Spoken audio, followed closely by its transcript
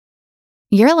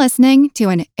You're listening to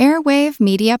an Airwave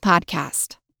Media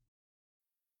Podcast.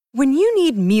 When you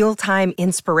need mealtime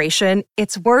inspiration,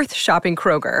 it's worth shopping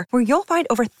Kroger, where you'll find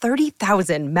over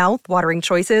 30,000 mouth-watering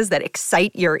choices that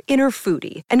excite your inner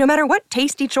foodie. And no matter what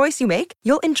tasty choice you make,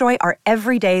 you'll enjoy our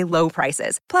everyday low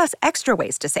prices, plus extra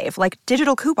ways to save, like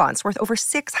digital coupons worth over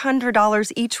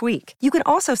 $600 each week. You can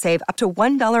also save up to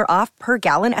 $1 off per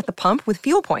gallon at the pump with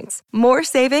fuel points. More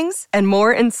savings and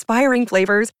more inspiring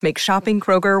flavors make shopping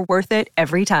Kroger worth it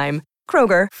every time.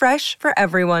 Kroger, fresh for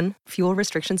everyone. Fuel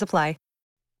restrictions apply.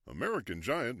 American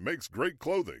Giant makes great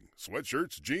clothing,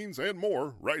 sweatshirts, jeans, and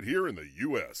more right here in the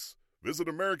U.S. Visit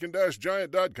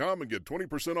American-Giant.com and get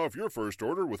 20% off your first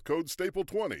order with code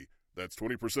STAPLE20. That's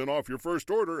 20% off your first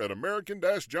order at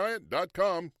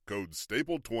American-Giant.com, code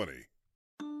STAPLE20.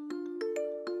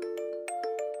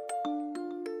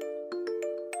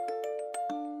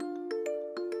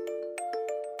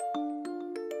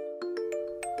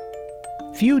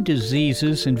 Few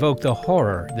diseases invoke the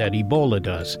horror that Ebola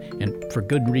does, and for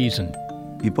good reason.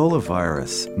 Ebola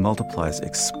virus multiplies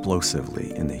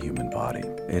explosively in the human body.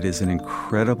 It is an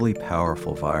incredibly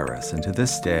powerful virus, and to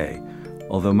this day,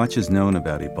 although much is known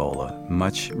about Ebola,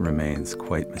 much remains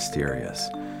quite mysterious.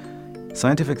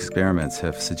 Scientific experiments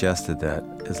have suggested that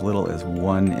as little as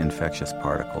one infectious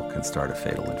particle can start a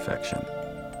fatal infection.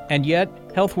 And yet,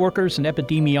 health workers and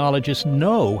epidemiologists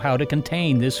know how to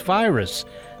contain this virus.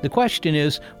 The question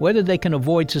is whether they can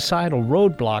avoid societal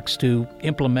roadblocks to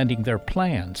implementing their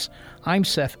plans. I'm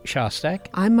Seth Shostak.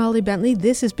 I'm Molly Bentley.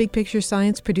 This is Big Picture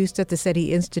Science, produced at the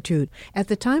SETI Institute. At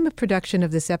the time of production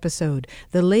of this episode,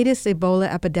 the latest Ebola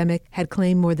epidemic had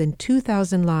claimed more than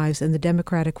 2,000 lives in the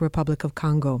Democratic Republic of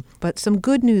Congo. But some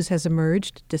good news has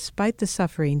emerged, despite the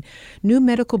suffering, new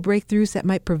medical breakthroughs that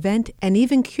might prevent and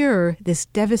even cure this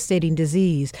devastating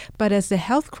disease. But as the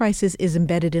health crisis is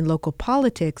embedded in local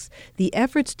politics, the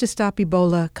efforts to stop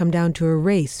Ebola come down to a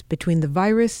race between the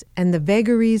virus and the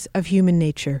vagaries of human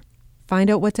nature. Find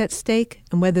out what's at stake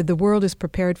and whether the world is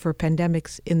prepared for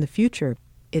pandemics in the future.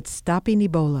 It's Stopping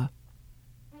Ebola.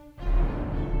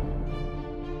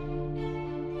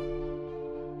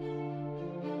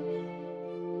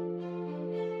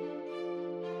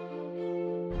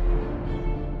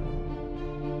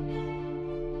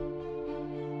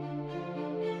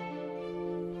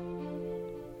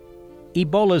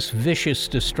 Ebola's vicious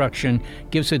destruction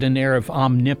gives it an air of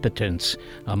omnipotence,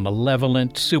 a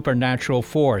malevolent supernatural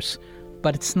force.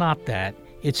 But it's not that.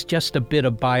 It's just a bit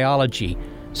of biology.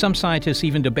 Some scientists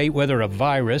even debate whether a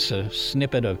virus, a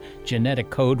snippet of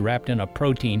genetic code wrapped in a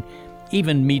protein,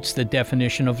 even meets the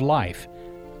definition of life.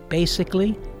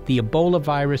 Basically, the Ebola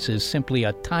virus is simply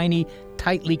a tiny,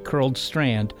 tightly curled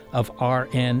strand of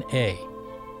RNA.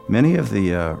 Many of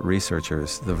the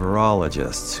researchers, the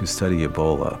virologists who study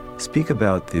Ebola, speak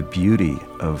about the beauty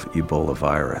of Ebola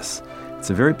virus. It's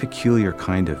a very peculiar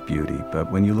kind of beauty,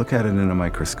 but when you look at it in a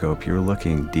microscope, you're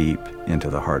looking deep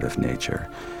into the heart of nature.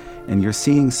 And you're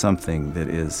seeing something that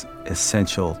is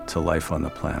essential to life on the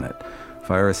planet.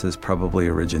 Viruses probably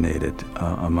originated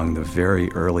among the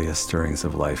very earliest stirrings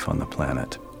of life on the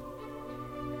planet.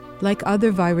 Like other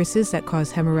viruses that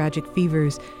cause hemorrhagic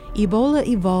fevers, Ebola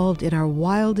evolved in our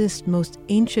wildest, most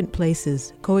ancient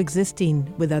places,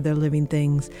 coexisting with other living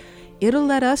things. It'll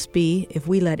let us be if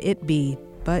we let it be,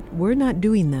 but we're not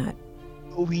doing that.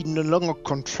 We no longer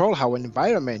control our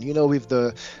environment, with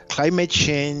the climate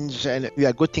change, and we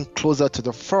are getting closer to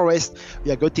the forest,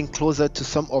 we are getting closer to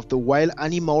some of the wild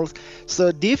animals.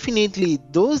 So definitely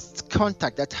those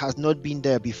contact that has not been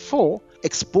there before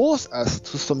expose us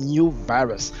to some new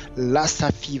virus,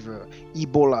 Lassa fever,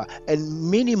 Ebola, and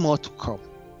many more to come.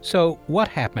 So what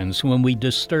happens when we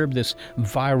disturb this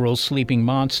viral sleeping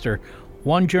monster?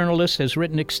 One journalist has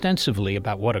written extensively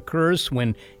about what occurs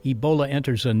when Ebola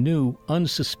enters a new,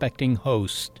 unsuspecting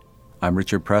host. I'm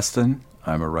Richard Preston.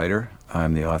 I'm a writer.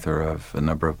 I'm the author of a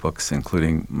number of books,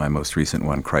 including my most recent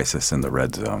one, Crisis in the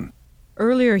Red Zone.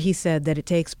 Earlier he said that it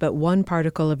takes but one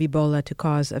particle of Ebola to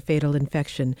cause a fatal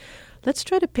infection. Let's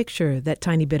try to picture that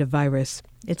tiny bit of virus.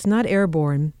 It's not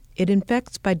airborne. It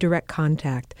infects by direct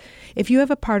contact. If you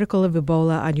have a particle of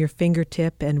Ebola on your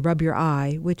fingertip and rub your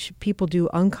eye, which people do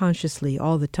unconsciously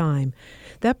all the time,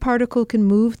 that particle can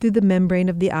move through the membrane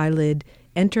of the eyelid,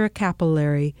 enter a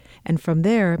capillary, and from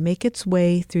there make its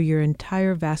way through your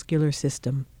entire vascular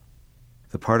system.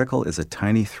 The particle is a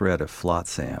tiny thread of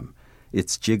flotsam.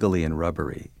 It's jiggly and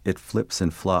rubbery. It flips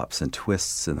and flops and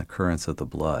twists in the currents of the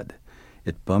blood.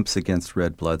 It bumps against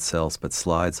red blood cells but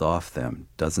slides off them,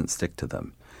 doesn't stick to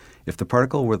them. If the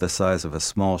particle were the size of a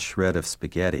small shred of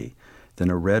spaghetti,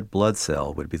 then a red blood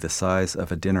cell would be the size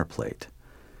of a dinner plate.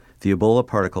 The Ebola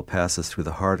particle passes through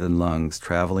the heart and lungs,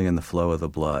 traveling in the flow of the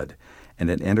blood, and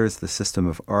it enters the system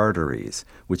of arteries,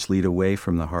 which lead away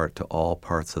from the heart to all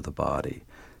parts of the body.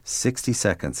 60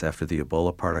 seconds after the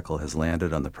Ebola particle has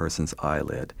landed on the person's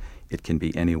eyelid, it can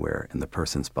be anywhere in the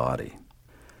person's body.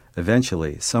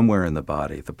 Eventually, somewhere in the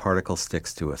body, the particle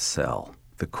sticks to a cell.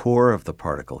 The core of the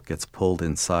particle gets pulled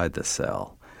inside the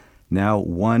cell. Now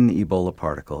one Ebola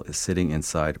particle is sitting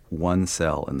inside one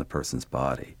cell in the person's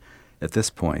body. At this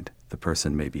point, the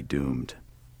person may be doomed.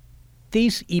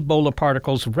 These Ebola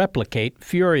particles replicate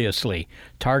furiously,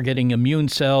 targeting immune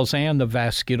cells and the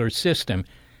vascular system.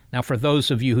 Now, for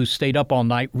those of you who stayed up all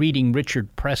night reading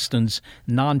Richard Preston's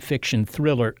nonfiction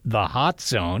thriller, The Hot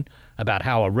Zone, about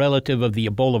how a relative of the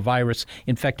Ebola virus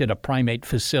infected a primate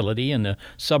facility in the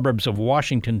suburbs of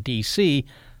Washington, D.C.,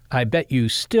 I bet you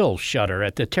still shudder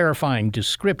at the terrifying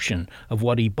description of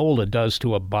what Ebola does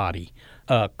to a body.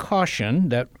 A caution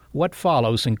that what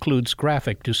follows includes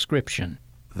graphic description.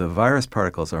 The virus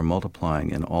particles are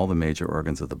multiplying in all the major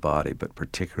organs of the body, but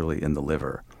particularly in the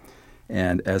liver.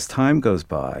 And as time goes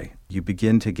by, you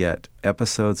begin to get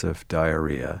episodes of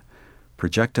diarrhea,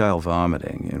 projectile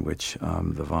vomiting, in which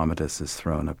the vomitus is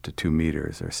thrown up to 2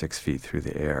 meters or 6 feet through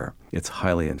the air. It's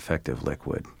highly infective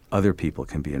liquid. Other people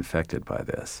can be infected by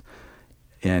this.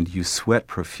 And you sweat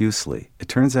profusely. It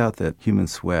turns out that human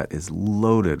sweat is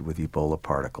loaded with Ebola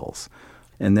particles.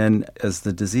 And then as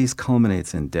the disease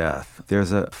culminates in death,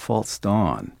 there's a false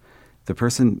dawn. The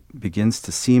person begins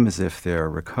to seem as if they're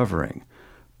recovering,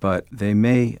 but they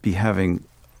may be having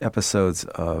episodes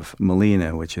of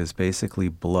melena, which is basically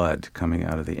blood coming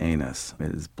out of the anus.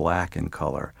 It is black in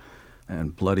color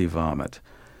and bloody vomit.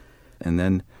 And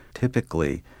then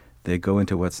typically they go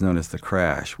into what's known as the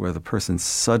crash, where the person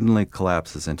suddenly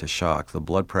collapses into shock. The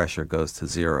blood pressure goes to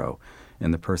zero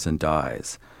and the person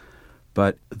dies.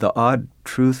 But the odd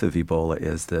truth of Ebola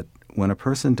is that when a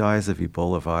person dies of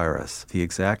Ebola virus, the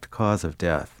exact cause of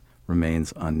death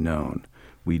remains unknown.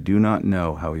 We do not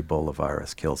know how Ebola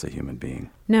virus kills a human being.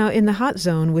 Now, in The Hot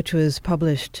Zone, which was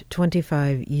published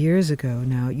 25 years ago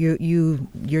now,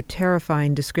 your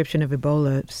terrifying description of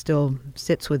Ebola still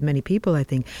sits with many people, I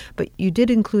think. But you did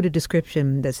include a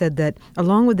description that said that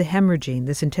along with the hemorrhaging,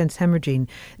 this intense hemorrhaging,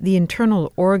 the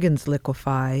internal organs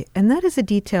liquefy. And that is a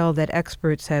detail that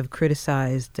experts have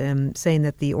criticized, saying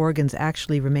that the organs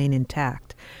actually remain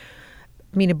intact.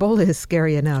 I mean, Ebola is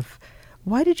scary enough.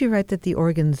 Why did you write that the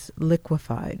organs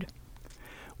liquefied?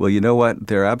 Well, you know what?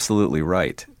 They're absolutely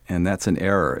right, and that's an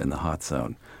error in The Hot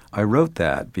Zone. I wrote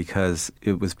that because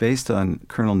it was based on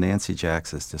Colonel Nancy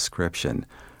Jacks's description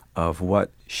of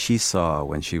what she saw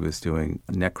when she was doing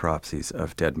necropsies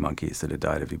of dead monkeys that had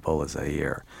died of Ebola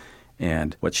Zaire.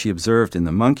 And what she observed in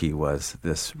the monkey was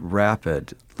this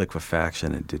rapid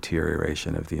liquefaction and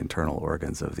deterioration of the internal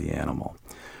organs of the animal.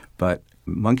 But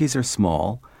monkeys are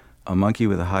small. A monkey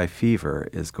with a high fever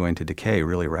is going to decay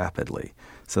really rapidly.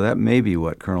 So that may be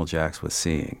what Colonel Jacks was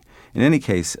seeing. In any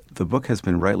case, the book has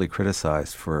been rightly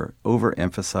criticized for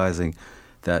overemphasizing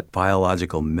that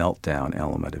biological meltdown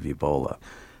element of Ebola.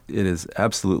 It is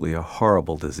absolutely a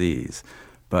horrible disease,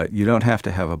 but you don't have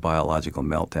to have a biological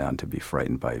meltdown to be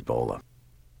frightened by Ebola.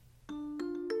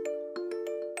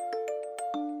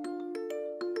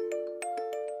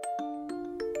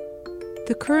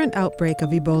 The current outbreak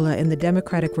of Ebola in the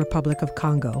Democratic Republic of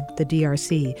Congo, the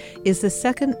DRC, is the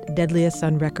second deadliest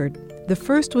on record. The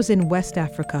first was in West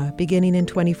Africa, beginning in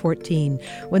 2014,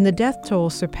 when the death toll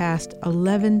surpassed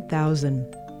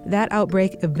 11,000. That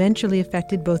outbreak eventually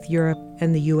affected both Europe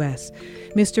and the U.S.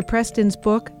 Mr. Preston's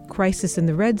book, Crisis in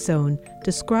the Red Zone,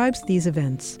 describes these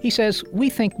events. He says, "We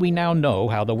think we now know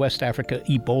how the West Africa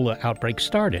Ebola outbreak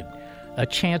started. A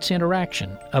chance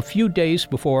interaction a few days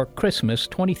before Christmas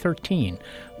 2013,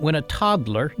 when a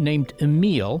toddler named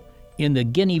Emile in the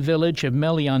Guinea village of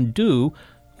Meliandou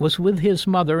was with his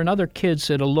mother and other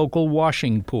kids at a local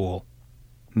washing pool.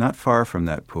 Not far from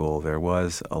that pool, there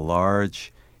was a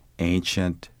large,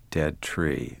 ancient, dead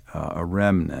tree, a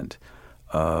remnant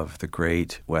of the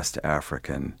great West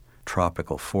African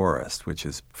tropical forest, which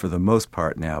has, for the most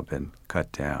part, now been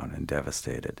cut down and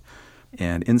devastated.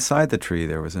 And inside the tree,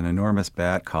 there was an enormous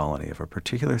bat colony of a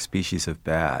particular species of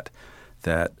bat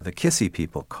that the Kissy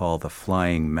people call the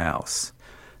flying mouse.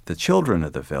 The children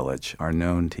of the village are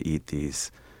known to eat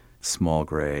these small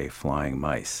gray flying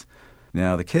mice.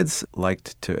 Now, the kids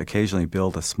liked to occasionally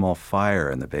build a small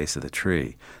fire in the base of the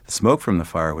tree. The smoke from the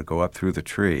fire would go up through the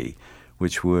tree,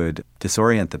 which would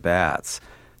disorient the bats.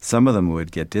 Some of them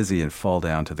would get dizzy and fall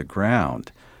down to the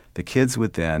ground. The kids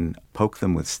would then poke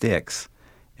them with sticks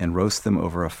and roast them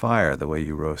over a fire the way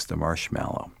you roast a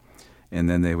marshmallow. And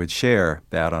then they would share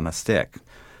bat on a stick.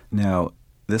 Now,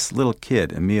 This little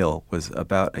kid, Emil, was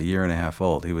about a year and a half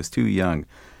old. He was too young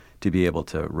to be able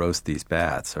to roast these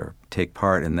bats or take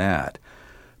part in that.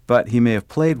 But he may have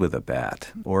played with a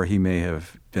bat, or he may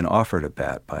have been offered a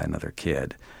bat by another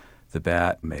kid. The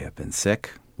bat may have been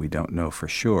sick. We don't know for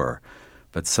sure.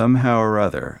 But somehow or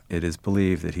other, it is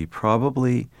believed that he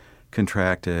probably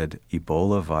contracted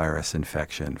Ebola virus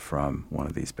infection from one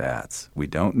of these bats. We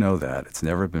don't know that. It's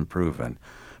never been proven.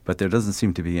 But there doesn't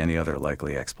seem to be any other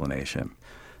likely explanation.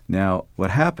 Now,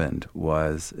 what happened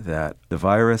was that the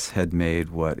virus had made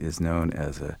what is known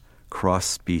as a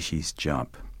cross-species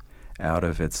jump out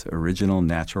of its original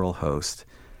natural host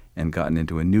and gotten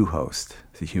into a new host,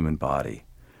 the human body,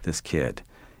 this kid.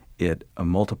 It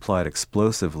multiplied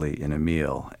explosively in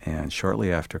Emil, and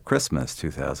shortly after Christmas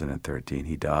 2013,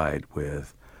 he died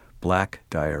with black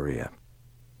diarrhea.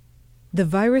 The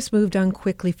virus moved on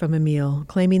quickly from Emil,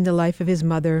 claiming the life of his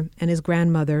mother and his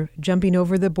grandmother, jumping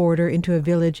over the border into a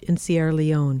village in Sierra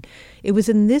Leone. It was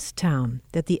in this town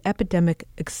that the epidemic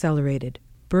accelerated,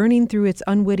 burning through its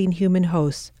unwitting human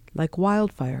hosts like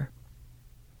wildfire.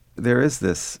 There is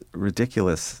this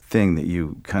ridiculous thing that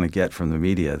you kind of get from the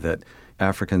media that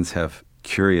Africans have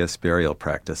curious burial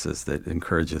practices that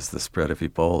encourages the spread of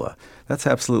Ebola. That's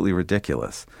absolutely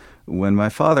ridiculous. When my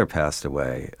father passed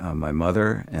away, my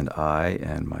mother and I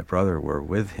and my brother were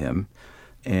with him,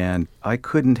 and I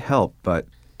couldn't help but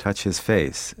touch his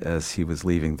face as he was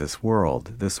leaving this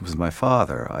world. This was my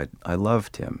father. I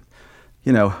loved him.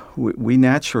 You know, we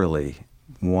naturally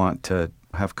want to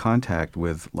have contact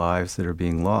with lives that are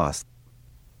being lost.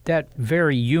 That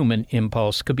very human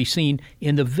impulse could be seen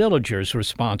in the villagers'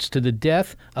 response to the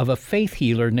death of a faith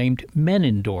healer named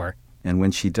Menindor. And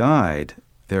when she died,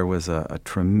 there was a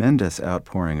tremendous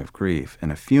outpouring of grief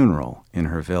and a funeral in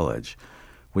her village,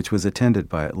 which was attended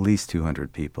by at least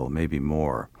 200 people, maybe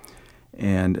more.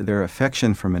 And their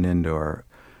affection for Menindor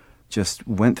just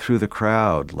went through the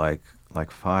crowd like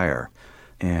fire.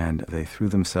 And they threw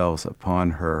themselves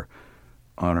upon her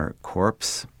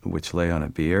corpse, which lay on a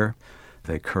bier.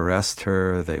 They caressed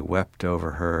her, they wept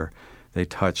over her, they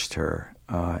touched her.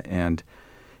 And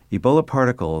Ebola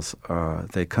particles,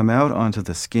 they come out onto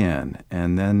the skin,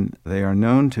 and then they are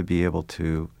known to be able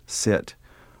to sit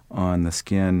on the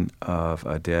skin of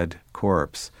a dead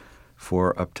corpse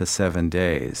for up to 7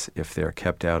 days if they're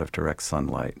kept out of direct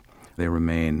sunlight. They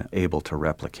remain able to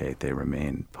replicate. They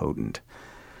remain potent.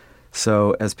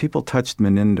 So as people touched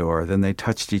Menindor, then they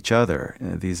touched each other,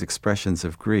 these expressions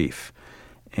of grief.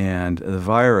 And the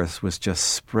virus was just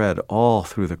spread all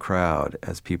through the crowd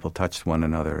as people touched one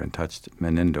another and touched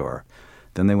Menindor.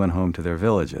 Then they went home to their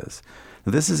villages.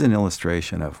 This is an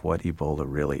illustration of what Ebola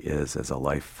really is as a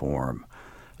life form.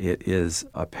 It is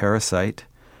a parasite,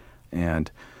 and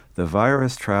the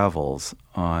virus travels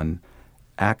on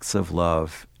acts of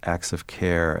love, acts of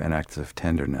care, and acts of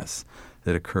tenderness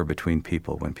that occur between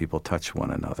people when people touch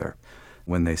one another,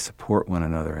 when they support one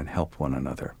another and help one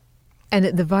another. And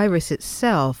the virus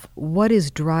itself, what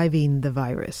is driving the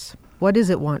virus? What does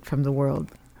it want from the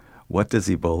world? What does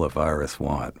Ebola virus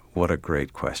want? What a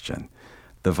great question.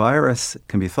 The virus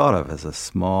can be thought of as a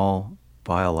small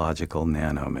biological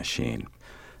nanomachine,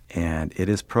 and it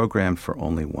is programmed for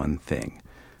only one thing.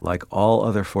 Like all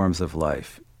other forms of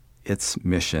life, its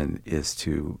mission is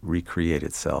to recreate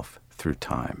itself through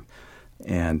time.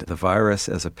 And the virus,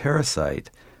 as a parasite,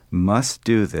 must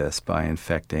do this by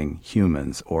infecting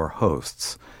humans or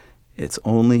hosts. It's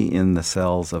only in the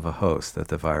cells of a host that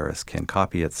the virus can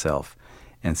copy itself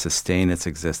and sustain its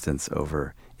existence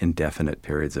over indefinite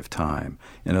periods of time.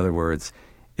 In other words,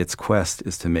 its quest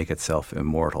is to make itself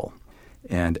immortal.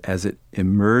 And as it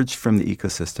emerged from the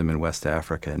ecosystem in West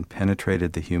Africa and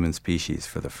penetrated the human species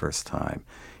for the first time,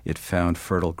 it found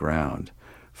fertile ground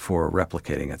for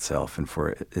replicating itself and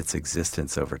for its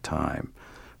existence over time.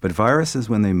 But viruses,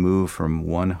 when they move from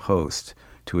one host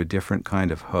to a different kind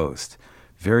of host,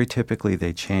 very typically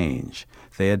they change.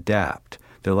 They adapt.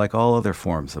 They're like all other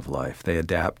forms of life. They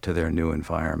adapt to their new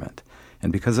environment.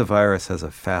 And because a virus has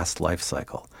a fast life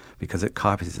cycle, because it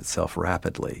copies itself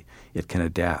rapidly, it can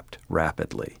adapt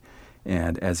rapidly.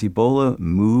 And as Ebola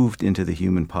moved into the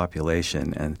human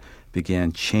population and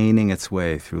began chaining its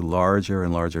way through larger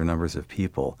and larger numbers of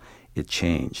people, it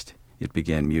changed. It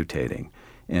began mutating.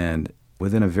 And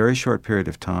within a very short period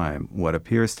of time, what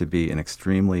appears to be an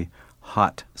extremely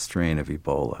hot strain of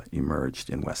Ebola emerged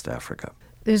in West Africa.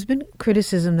 There's been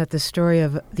criticism that the story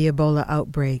of the Ebola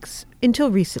outbreaks,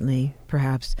 until recently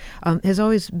perhaps, has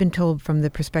always been told from the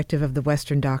perspective of the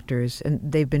Western doctors, and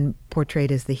they've been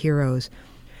portrayed as the heroes.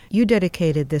 You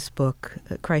dedicated this book,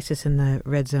 Crisis in the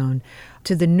Red Zone,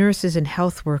 to the nurses and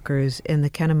health workers in the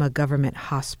Kenema Government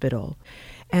Hospital.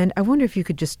 And I wonder if you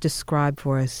could just describe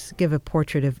for us, give a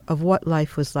portrait of what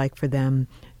life was like for them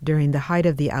during the height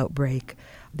of the outbreak.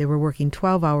 They were working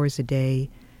 12 hours a day,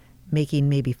 making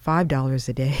maybe $5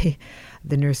 a day,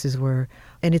 the nurses were.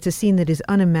 And it's a scene that is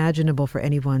unimaginable for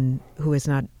anyone who has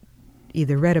not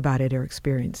either read about it or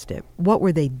experienced it. What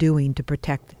were they doing to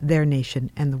protect their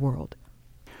nation and the world?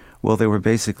 Well, they were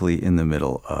basically in the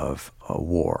middle of a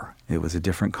war. It was a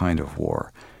different kind of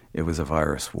war. It was a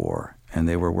virus war. And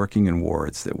they were working in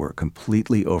wards that were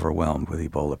completely overwhelmed with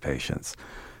Ebola patients.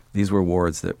 These were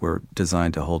wards that were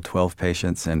designed to hold 12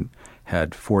 patients and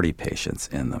had 40 patients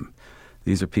in them.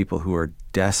 These are people who are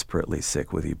desperately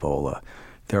sick with Ebola.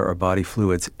 There are body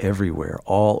fluids everywhere,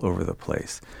 all over the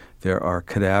place. There are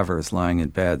cadavers lying in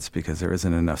beds because there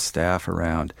isn't enough staff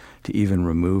around to even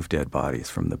remove dead bodies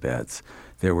from the beds.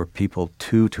 There were people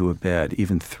 2 to a bed,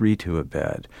 even 3 to a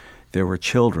bed. There were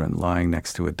children lying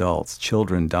next to adults,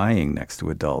 children dying next to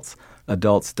adults,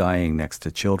 adults dying next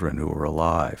to children who were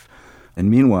alive. And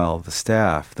meanwhile, the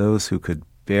staff, those who could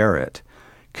bear it,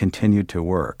 continued to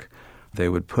work. They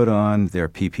would put on their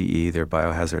PPE, their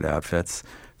biohazard outfits.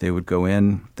 They would go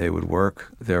in, they would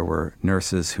work. There were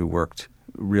nurses who worked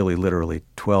really literally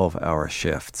 12-hour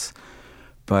shifts.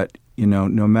 But, no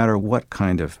matter what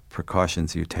kind of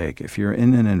precautions you take, if you're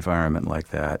in an environment like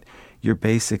that, you're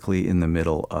basically in the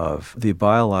middle of the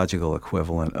biological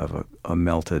equivalent of a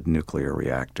melted nuclear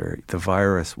reactor. The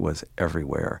virus was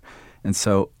everywhere. And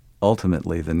so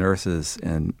ultimately the nurses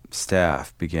and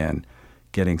staff began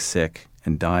getting sick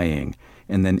and dying,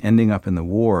 and then ending up in the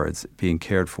wards being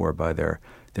cared for by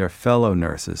their fellow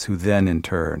nurses, who then in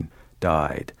turn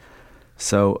died.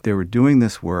 So they were doing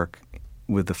this work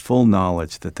with the full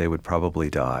knowledge that they would probably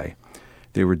die.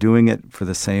 They were doing it for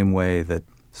the same way that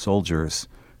soldiers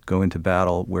go into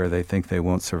battle where they think they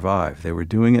won't survive. They were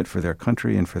doing it for their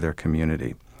country and for their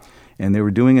community. And they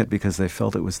were doing it because they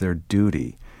felt it was their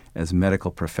duty as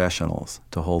medical professionals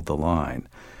to hold the line.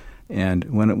 And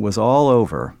when it was all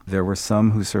over, there were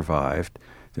some who survived.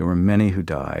 There were many who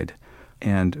died.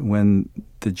 And when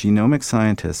the genomic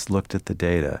scientists looked at the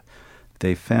data,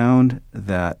 they found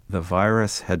that the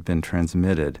virus had been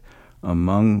transmitted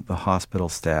among the hospital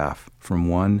staff from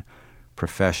one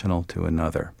professional to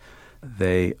another.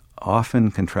 They often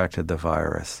contracted the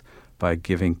virus by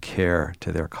giving care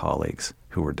to their colleagues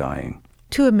who were dying.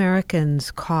 2 Americans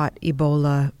caught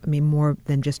Ebola, more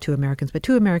than just 2 Americans, but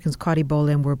 2 Americans caught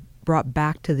Ebola and were brought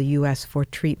back to the U.S. for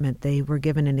treatment. They were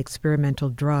given an experimental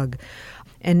drug.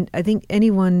 And I think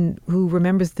anyone who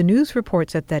remembers the news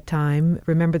reports at that time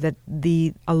remember that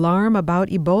the alarm about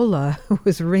Ebola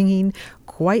was ringing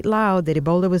quite loud, that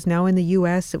Ebola was now in the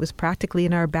U.S. It was practically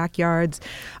in our backyards.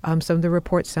 Some of the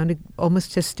reports sounded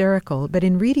almost hysterical. But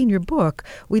in reading your book,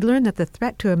 we learned that the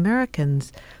threat to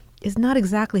Americans is not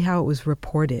exactly how it was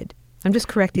reported. I'm just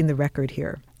correcting the record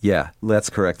here. Yeah,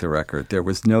 let's correct the record. There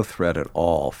was no threat at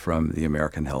all from the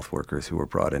American health workers who were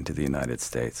brought into the United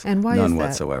States. And why None is that?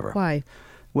 whatsoever. Why?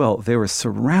 Well, they were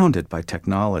surrounded by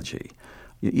technology.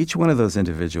 Each one of those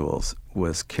individuals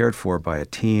was cared for by a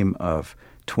team of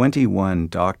 21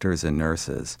 doctors and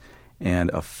nurses and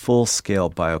a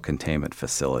full-scale biocontainment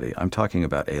facility. I'm talking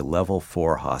about a level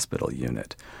 4 hospital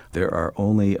unit. There are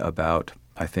only about,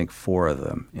 I think, 4 of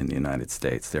them in the United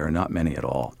States. There are not many at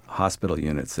all. Hospital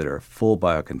units that are full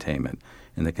biocontainment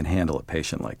and that can handle a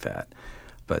patient like that.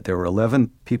 But there were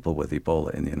 11 people with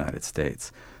Ebola in the United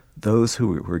States. Those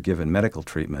who were given medical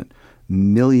treatment,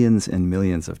 millions and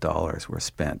millions of dollars were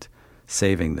spent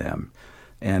saving them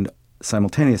and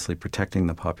simultaneously protecting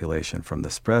the population from the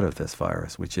spread of this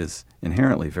virus, which is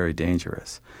inherently very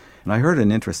dangerous. And I heard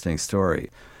an interesting story.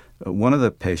 One of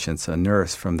the patients, a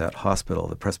nurse from that hospital,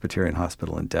 the Presbyterian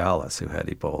Hospital in Dallas, who had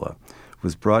Ebola,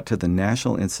 was brought to the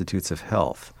National Institutes of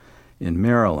Health in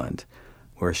Maryland,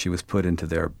 where she was put into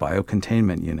their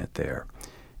biocontainment unit there.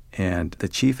 And the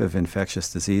chief of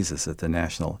infectious diseases at the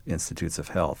National Institutes of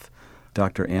Health,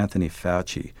 Dr. Anthony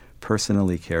Fauci,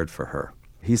 personally cared for her.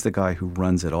 He's the guy who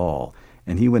runs it all.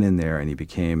 And he went in there and he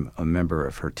became a member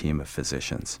of her team of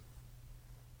physicians.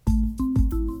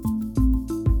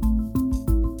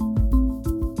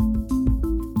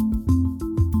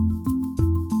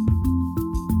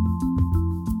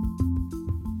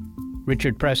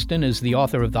 Richard Preston is the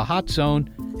author of The Hot Zone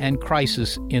and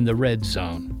Crisis in the Red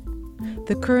Zone.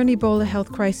 The current Ebola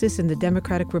health crisis in the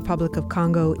Democratic Republic of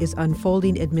Congo is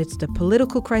unfolding amidst a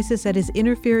political crisis that is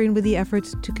interfering with the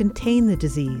efforts to contain the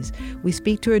disease. We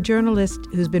speak to a journalist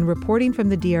who's been reporting from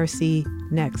the DRC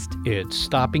next. It's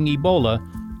Stopping Ebola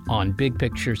on Big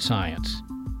Picture Science.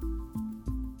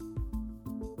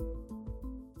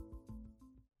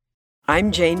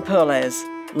 I'm Jane Perlez.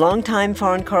 longtime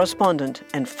foreign correspondent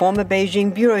and former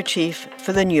Beijing bureau chief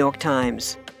for the New York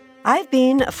Times. I've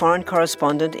been a foreign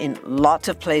correspondent in lots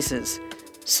of places: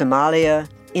 Somalia,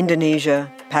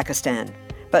 Indonesia, Pakistan,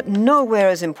 but nowhere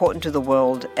as important to the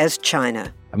world as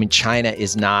China. I mean, China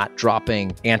is not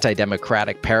dropping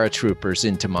anti-democratic paratroopers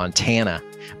into Montana.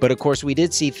 But of course, we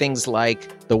did see things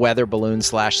like the weather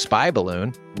balloon/spy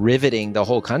balloon riveting the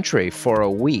whole country for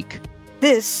a week.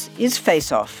 This is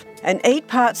Face Off, an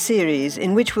 8-part series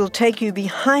in which we'll take you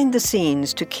behind the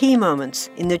scenes to key moments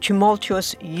in the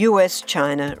tumultuous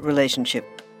U.S.-China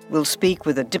relationship. We'll speak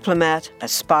with a diplomat, a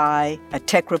spy, a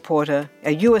tech reporter,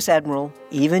 a U.S. admiral,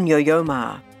 even Yo-Yo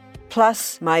Ma.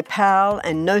 Plus, my pal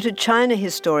and noted China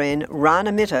historian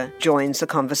Rana Mitter joins the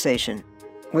conversation.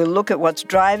 We'll look at what's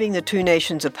driving the two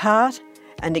nations apart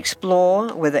and explore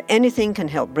whether anything can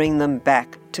help bring them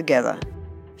back together.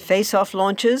 Face Off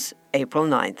launches April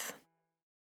 9th.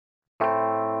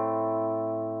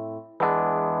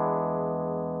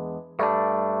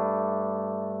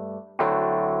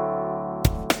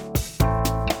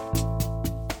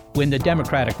 When the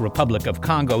Democratic Republic of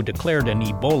Congo declared an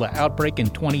Ebola outbreak in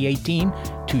 2018,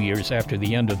 2 years after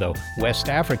the end of the West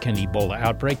African Ebola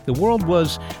outbreak, the world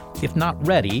was, if not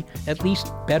ready, at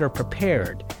least better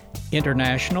prepared.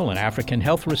 International and African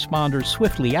health responders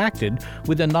swiftly acted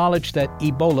with the knowledge that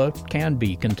Ebola can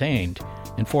be contained.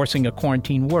 Enforcing a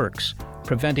quarantine works.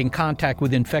 Preventing contact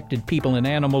with infected people and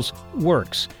animals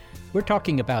works. We're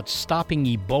talking about stopping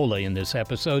Ebola in this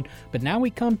episode, but now we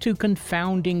come to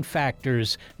confounding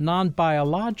factors,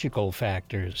 non-biological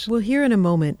factors. We'll hear in a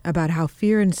moment about how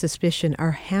fear and suspicion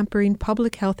are hampering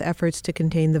public health efforts to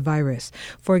contain the virus.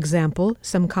 For example,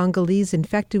 some Congolese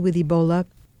infected with Ebola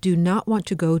do not want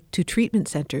to go to treatment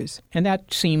centers. And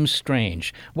that seems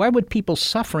strange. Why would people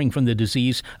suffering from the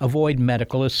disease avoid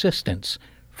medical assistance?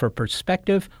 For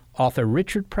perspective, author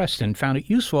Richard Preston found it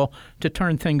useful to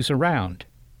turn things around.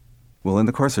 Well, in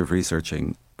the course of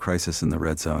researching Crisis in the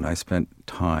Red Zone, I spent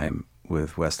time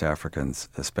with West Africans,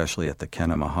 especially at the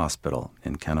Kenema Hospital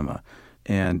in Kenema.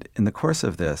 And in the course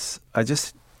of this, I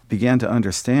just began to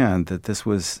understand that this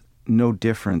was no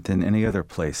different than any other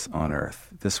place on earth.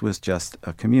 This was just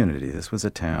a community. This was a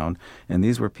town, and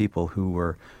these were people who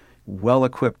were well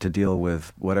equipped to deal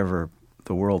with whatever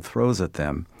the world throws at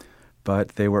them, but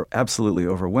they were absolutely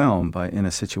overwhelmed in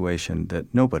a situation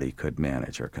that nobody could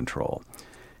manage or control.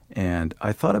 And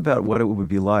I thought about what it would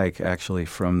be like, actually,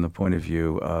 from the point of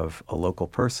view of a local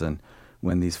person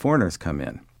when these foreigners come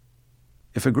in.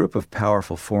 If a group of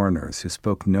powerful foreigners who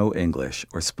spoke no English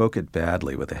or spoke it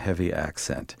badly with a heavy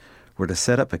accent were to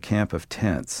set up a camp of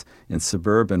tents in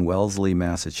suburban Wellesley,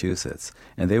 Massachusetts,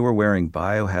 and they were wearing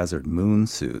biohazard moon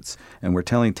suits and were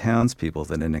telling townspeople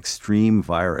that an extreme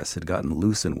virus had gotten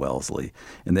loose in Wellesley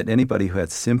and that anybody who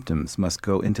had symptoms must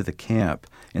go into the camp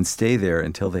and stay there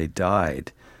until they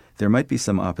died, there might be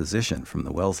some opposition from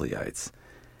the Wellesleyites.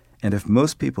 And if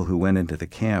most people who went into the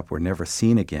camp were never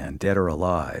seen again, dead or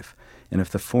alive, and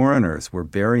if the foreigners were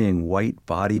burying white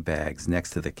body bags next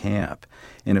to the camp,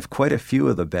 and if quite a few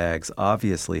of the bags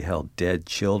obviously held dead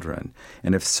children,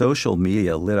 and if social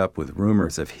media lit up with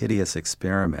rumors of hideous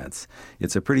experiments,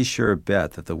 it's a pretty sure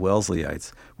bet that the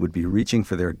Wellesleyites would be reaching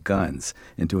for their guns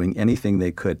and doing anything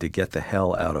they could to get the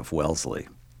hell out of Wellesley.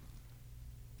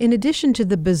 In addition to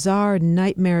the bizarre,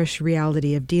 nightmarish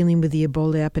reality of dealing with the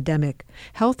Ebola epidemic,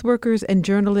 health workers and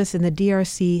journalists in the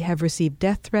DRC have received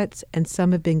death threats and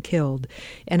some have been killed.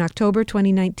 In October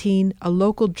 2019, a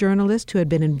local journalist who had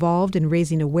been involved in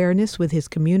raising awareness with his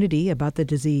community about the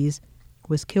disease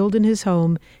was killed in his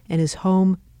home, and his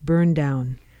home burned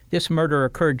down. This murder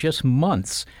occurred just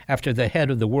months after the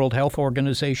head of the World Health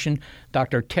Organization,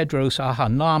 Dr. Tedros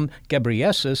Adhanom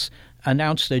Ghebreyesus,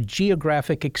 announced a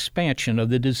geographic expansion of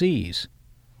the disease.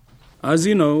 As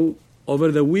you know,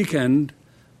 over the weekend,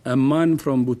 a man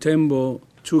from Butembo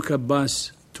took a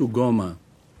bus to Goma,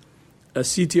 a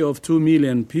city of 2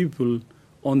 million people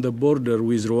on the border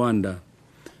with Rwanda,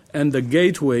 and the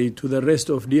gateway to the rest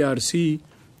of DRC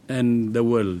and the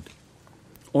world.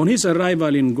 On his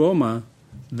arrival in Goma,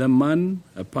 the man,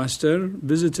 a pastor,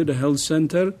 visited a health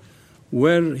center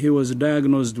where he was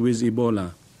diagnosed with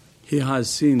Ebola. He has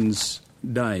since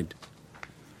died.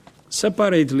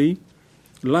 Separately,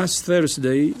 last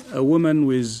Thursday, a woman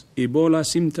with Ebola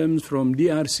symptoms from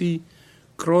DRC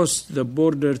crossed the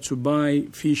border to buy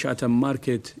fish at a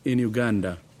market in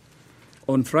Uganda.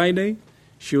 On Friday,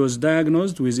 she was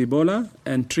diagnosed with Ebola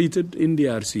and treated in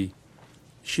DRC.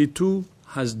 She too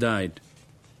has died.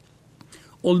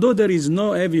 Although there is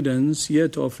no evidence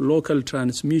yet of local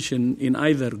transmission in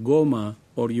either Goma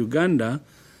or Uganda,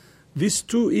 These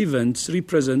two events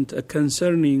represent a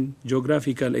concerning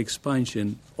geographical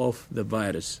expansion of the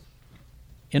virus.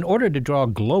 In order to draw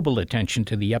global attention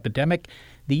to the epidemic,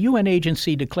 the UN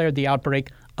agency declared the outbreak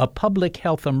a public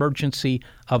health emergency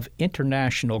of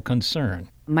international concern.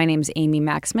 My name's Amy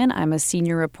Maxman. I'm a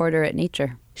senior reporter at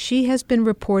Nature. She has been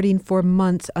reporting for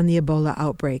months on the Ebola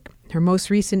outbreak. Her most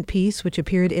recent piece, which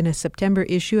appeared in a September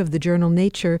issue of the journal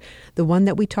Nature, the one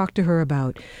that we talked to her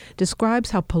about,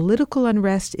 describes how political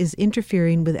unrest is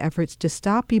interfering with efforts to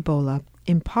stop Ebola,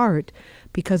 in part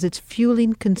because it's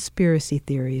fueling conspiracy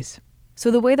theories.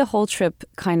 So the way the whole trip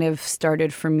kind of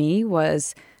started for me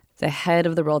was the head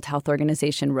of the World Health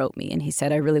Organization wrote me, and he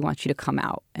said, I really want you to come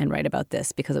out and write about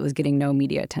this because it was getting no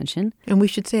media attention. And we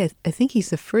should say, I think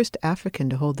he's the first African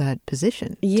to hold that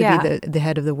position, to be the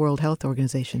head of the World Health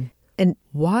Organization. And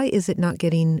why is it not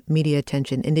getting media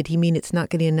attention? And did he mean it's not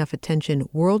getting enough attention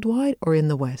worldwide or in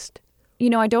the West? You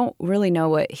know, I don't really know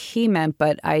what he meant,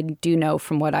 but I do know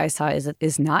from what I saw is it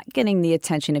is not getting the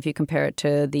attention if you compare it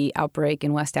to the outbreak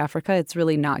in West Africa. It's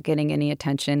really not getting any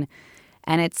attention.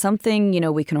 And it's something,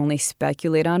 we can only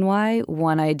speculate on why.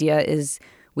 One idea is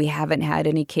we haven't had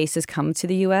any cases come to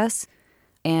the U.S.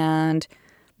 And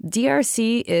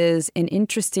DRC is an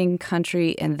interesting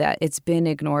country in that it's been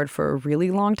ignored for a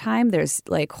really long time. There's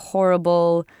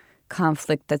horrible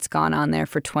conflict that's gone on there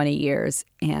for 20 years.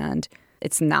 And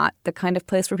it's not the kind of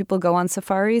place where people go on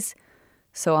safaris.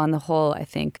 So on the whole, I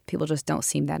think people just don't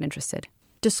seem that interested.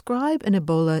 Describe an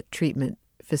Ebola treatment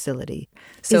facility.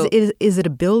 So is it a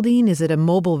building? Is it a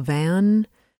mobile van?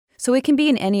 So it can be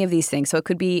in any of these things. So it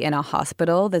could be in a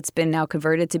hospital that's been now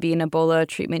converted to be an Ebola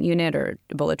treatment unit or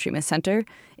Ebola treatment center.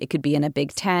 It could be in a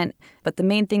big tent. But the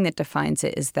main thing that defines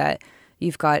it is that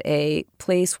you've got a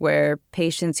place where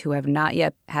patients who have not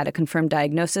yet had a confirmed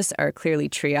diagnosis are clearly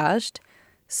triaged,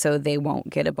 so they won't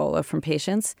get Ebola from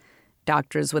patients.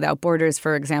 Doctors Without Borders,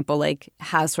 for example,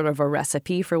 has sort of a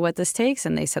recipe for what this takes,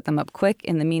 and they set them up quick.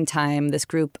 In the meantime, this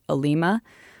group, Alima,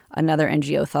 another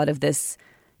NGO, thought of this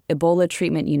Ebola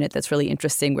treatment unit that's really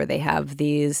interesting where they have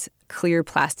these clear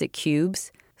plastic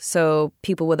cubes. So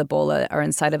people with Ebola are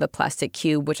inside of a plastic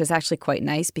cube, which is actually quite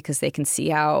nice because they can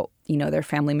see out, their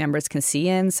family members can see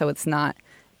in, so it's not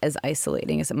as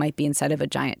isolating as it might be inside of a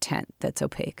giant tent that's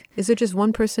opaque. Is there just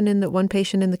one patient in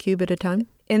the cube at a time?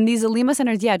 In these Alima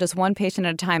centers, just one patient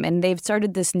at a time. And they've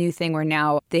started this new thing where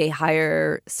now they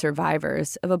hire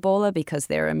survivors of Ebola because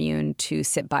they're immune to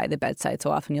sit by the bedside.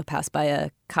 So often you'll pass by a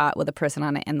cot with a person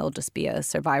on it and there'll just be a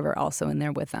survivor also in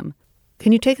there with them.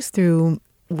 Can you take us through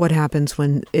what happens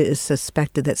when it is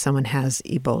suspected that someone has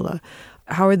Ebola?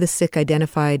 How are the sick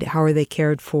identified? How are they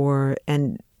cared for?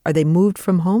 And are they moved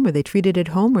from home? Are they treated at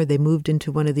home? Or are they moved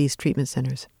into one of these treatment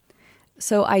centers?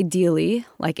 So ideally,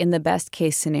 in the best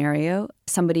case scenario,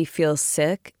 somebody feels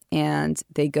sick and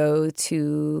they go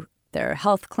to their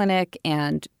health clinic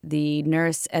and the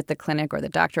nurse at the clinic or the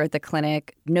doctor at the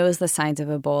clinic knows the signs of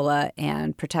Ebola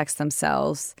and protects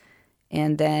themselves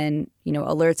and then,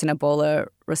 alerts an Ebola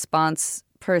response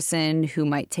person who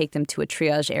might take them to a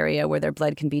triage area where their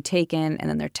blood can be taken and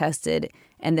then they're tested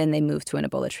and then they move to an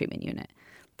Ebola treatment unit.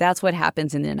 That's what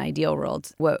happens in an ideal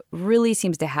world. What really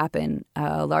seems to happen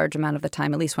a large amount of the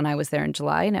time, at least when I was there in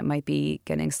July, and it might be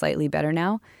getting slightly better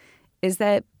now, is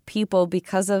that people,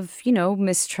 because of,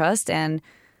 mistrust and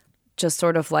just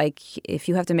sort of if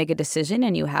you have to make a decision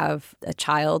and you have a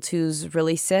child who's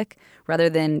really sick, rather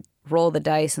than roll the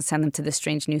dice and send them to this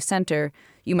strange new center,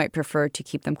 you might prefer to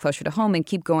keep them closer to home and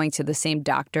keep going to the same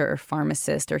doctor or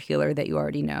pharmacist or healer that you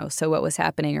already know. So what was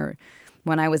happening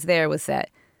when I was there was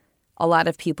that a lot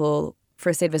of people,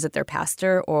 first they'd visit their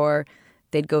pastor or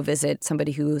they'd go visit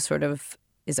somebody who sort of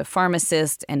is a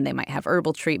pharmacist and they might have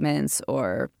herbal treatments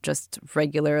or just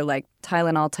regular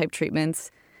Tylenol type treatments.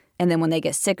 And then when they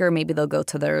get sicker, maybe they'll go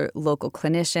to their local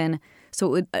clinician.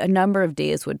 So a number of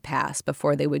days would pass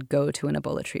before they would go to an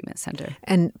Ebola treatment center.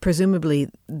 And presumably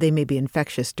they may be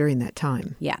infectious during that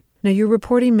time. Yeah. Now, your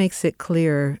reporting makes it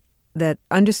clear that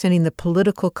understanding the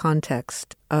political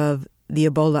context of the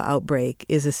Ebola outbreak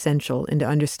is essential into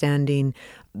understanding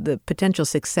the potential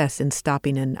success in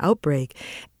stopping an outbreak.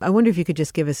 I wonder if you could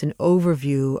just give us an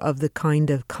overview of the kind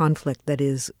of conflict that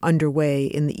is underway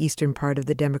in the eastern part of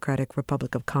the Democratic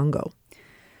Republic of Congo.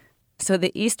 So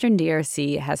the eastern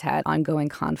DRC has had ongoing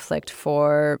conflict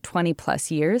for 20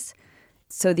 plus years.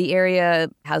 So the area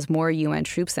has more UN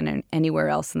troops than anywhere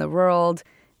else in the world.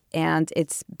 And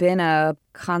it's been a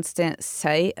constant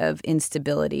site of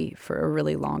instability for a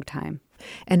really long time.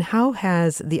 And how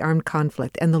has the armed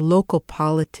conflict and the local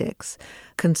politics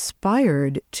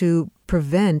conspired to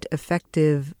prevent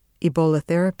effective Ebola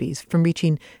therapies from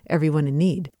reaching everyone in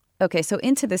need? Okay, so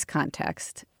into this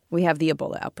context, we have the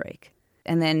Ebola outbreak.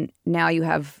 And then now you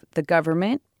have the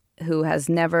government who has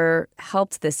never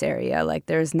helped this area. Like,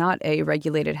 there's not a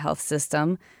regulated health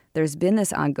system. There's been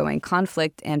this ongoing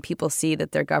conflict, and people see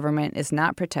that their government is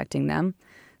not protecting them.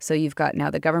 So you've got now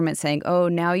the government saying, oh,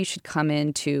 now you should come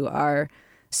into our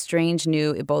strange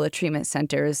new Ebola treatment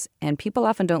centers, and people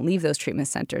often don't leave those treatment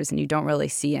centers, and you don't really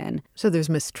see in. So there's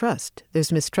mistrust.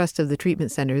 There's mistrust of the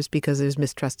treatment centers because there's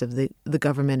mistrust of the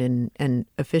government and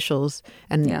officials,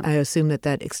 and I assume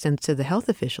that extends to the health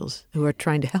officials who are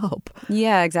trying to help.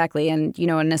 Yeah, exactly. And,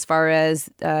 and as far as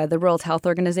the World Health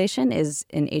Organization is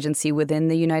an agency within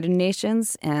the United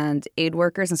Nations, and aid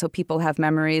workers, and so people have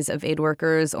memories of aid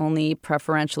workers only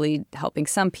preferentially helping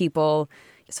some people.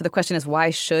 So the question is, why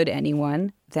should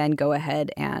anyone then go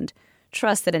ahead and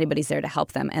trust that anybody's there to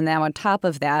help them? And now on top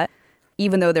of that,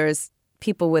 even though there's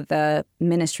people with the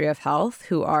Ministry of Health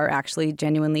who are actually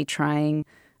genuinely trying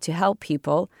to help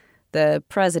people, the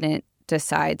president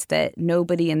decides that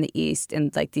nobody in the East,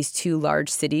 in like these two large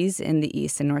cities in the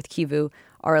East and North Kivu,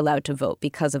 are allowed to vote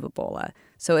because of Ebola.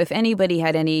 So if anybody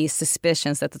had any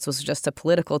suspicions that this was just a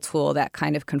political tool, that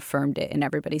kind of confirmed it in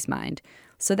everybody's mind.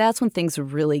 So that's when things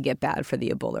really get bad for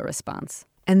the Ebola response.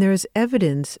 And there's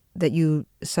evidence that you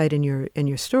cite in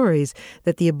your stories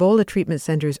that the Ebola treatment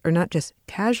centers are not just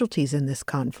casualties in this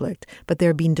conflict, but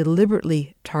they're being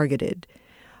deliberately targeted.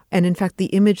 And in fact, the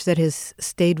image that has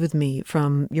stayed with me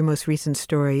from your most recent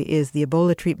story is the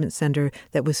Ebola treatment center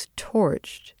that was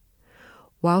torched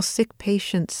while sick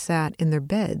patients sat in their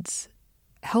beds,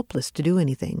 helpless to do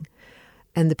anything.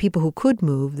 And the people who could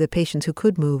move, the patients who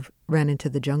could move, ran into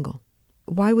the jungle.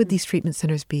 Why would these treatment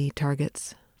centers be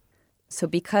targets? So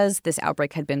because this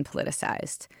outbreak had been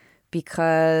politicized,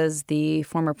 because the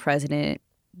former president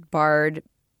barred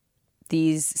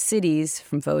these cities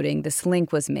from voting, this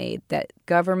link was made that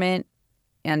government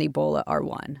and Ebola are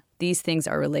one. These things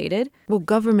are related. Well,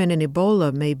 government and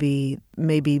Ebola may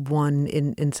be one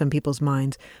in some people's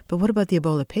minds, but what about the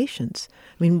Ebola patients?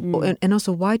 I mean, and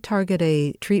also, why target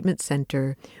a treatment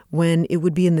center when it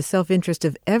would be in the self-interest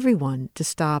of everyone to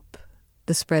stop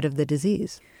the spread of the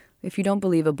disease? If you don't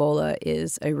believe Ebola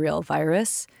is a real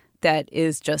virus that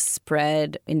is just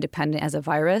spread independent as a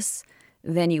virus,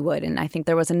 then you would. And I think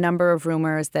there was a number of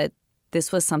rumors that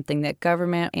this was something that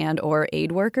government and or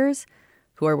aid workers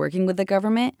who are working with the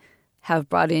government have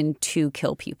brought in to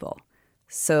kill people.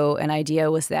 So an idea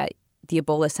was that the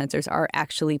Ebola centers are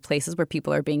actually places where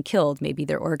people are being killed. Maybe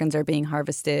their organs are being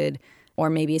harvested, or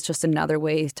maybe it's just another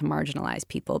way to marginalize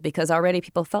people, because already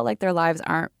people felt like their lives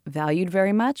aren't valued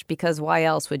very much, because why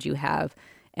else would you have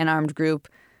an armed group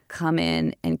come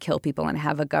in and kill people and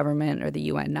have a government or the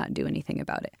UN not do anything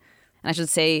about it? And I should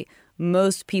say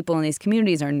most people in these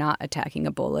communities are not attacking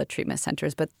Ebola treatment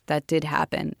centers, but that did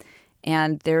happen.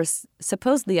 And there's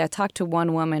supposedly, I talked to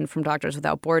one woman from Doctors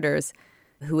Without Borders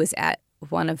who was at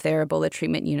one of their Ebola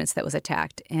treatment units that was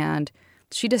attacked. And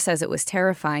she just says it was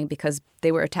terrifying because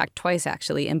they were attacked twice,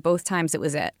 actually. And both times it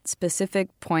was at specific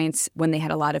points when they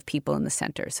had a lot of people in the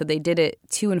center. So they did it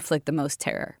to inflict the most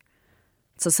terror.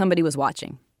 So somebody was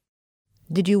watching.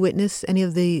 Did you witness any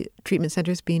of the treatment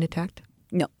centers being attacked?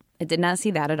 No, I did not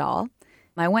see that at all.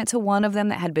 I went to one of them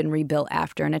that had been rebuilt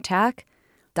after an attack.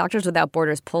 Doctors Without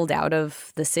Borders pulled out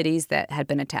of the cities that had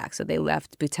been attacked. So they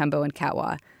left Butembo and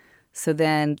Katwa. So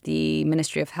then the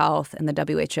Ministry of Health and the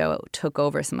WHO took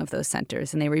over some of those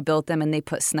centers, and they rebuilt them, and they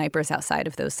put snipers outside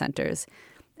of those centers.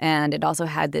 And it also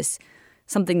had this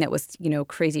something that was,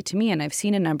 crazy to me, and I've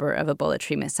seen a number of Ebola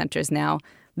treatment centers now.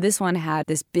 This one had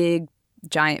this big,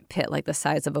 giant pit like the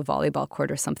size of a volleyball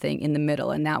court or something in the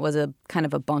middle, and that was a kind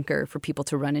of a bunker for people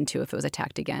to run into if it was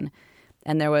attacked again.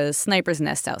 And there was snipers'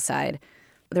 nests outside.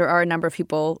 There are a number of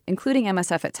people, including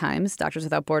MSF at times, Doctors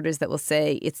Without Borders, that will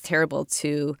say it's terrible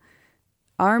to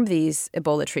arm these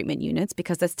Ebola treatment units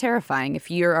because that's terrifying. If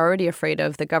you're already afraid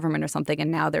of the government or something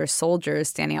and now there's soldiers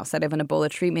standing outside of an Ebola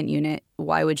treatment unit,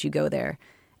 why would you go there?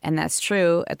 And that's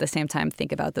true. At the same time,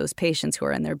 think about those patients who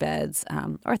are in their beds,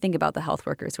 or think about the health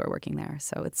workers who are working there.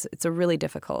 So it's a really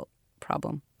difficult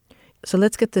problem. So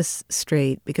let's get this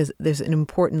straight, because there's an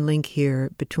important link here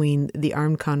between the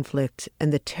armed conflict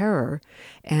and the terror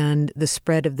and the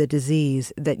spread of the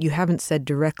disease that you haven't said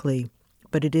directly,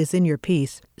 but it is in your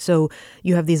piece. So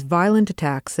you have these violent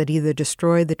attacks that either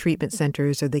destroy the treatment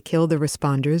centers or they kill the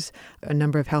responders. A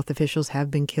number of health officials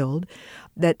have been killed.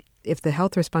 That if the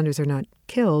health responders are not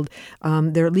killed,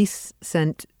 they're at least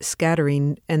sent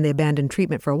scattering and they abandon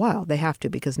treatment for a while. They have to,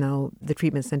 because now the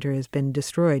treatment center has been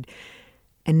destroyed.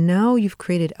 And now you've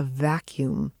created a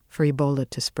vacuum for Ebola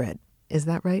to spread. Is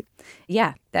that right?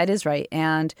 Yeah, that is right.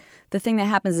 And the thing that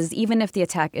happens is even if the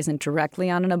attack isn't directly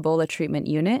on an Ebola treatment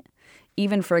unit,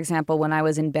 even, for example, when I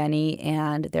was in Beni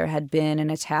and there had been an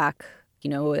attack,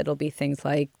 it'll be things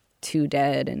like 2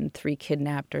 dead and 3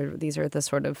 kidnapped, or these are the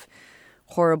sort of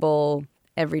horrible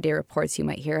everyday reports you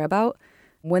might hear about.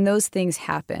 When those things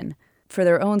happen, for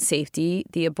their own safety,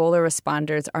 the Ebola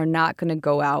responders are not going to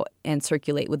go out and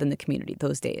circulate within the community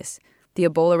those days. The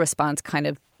Ebola response kind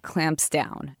of clamps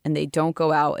down, and they don't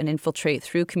go out and infiltrate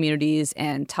through communities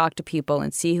and talk to people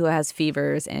and see who has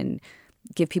fevers and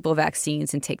give people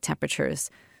vaccines and take temperatures.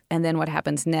 And then what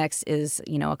happens next is,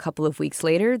 a couple of weeks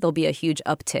later, there'll be a huge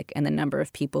uptick in the number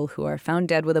of people who are found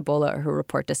dead with Ebola or who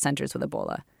report to centers with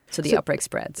Ebola. So the outbreak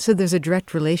spreads. So there's a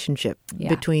direct relationship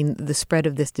between the spread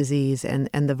of this disease and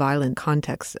the violent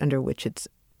context under which it's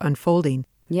unfolding.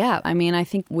 Yeah, I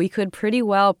think we could pretty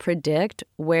well predict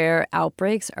where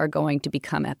outbreaks are going to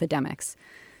become epidemics.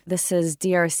 This is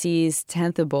DRC's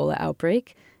 10th Ebola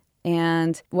outbreak.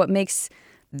 And what makes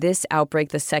this outbreak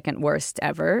the second worst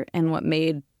ever, and what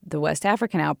made the West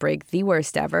African outbreak the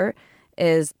worst ever,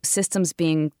 is systems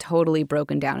being totally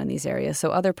broken down in these areas.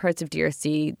 So other parts of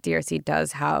DRC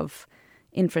does have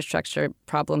infrastructure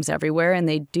problems everywhere, and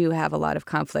they do have a lot of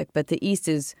conflict. But the East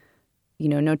is,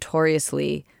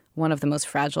 notoriously one of the most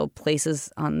fragile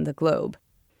places on the globe.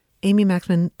 Amy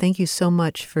Maxman, thank you so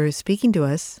much for speaking to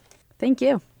us. Thank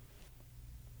you.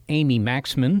 Amy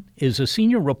Maxman is a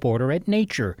senior reporter at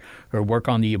Nature. Her work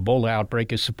on the Ebola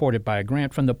outbreak is supported by a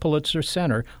grant from the Pulitzer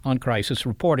Center on Crisis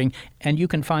Reporting, and you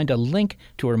can find a link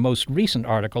to her most recent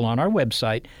article on our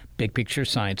website,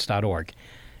 bigpicturescience.org.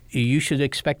 You should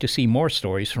expect to see more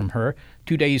stories from her.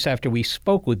 2 days after we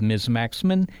spoke with Ms.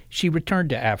 Maxman, she returned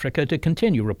to Africa to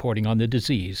continue reporting on the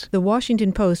disease. The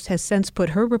Washington Post has since put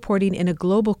her reporting in a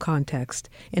global context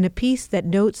in a piece that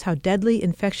notes how deadly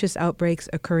infectious outbreaks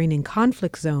occurring in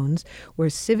conflict zones where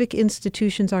civic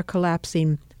institutions are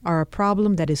collapsing are a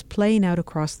problem that is playing out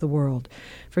across the world.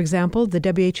 For example, the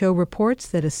WHO reports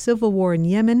that a civil war in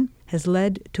Yemen has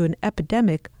led to an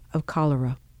epidemic of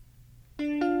cholera.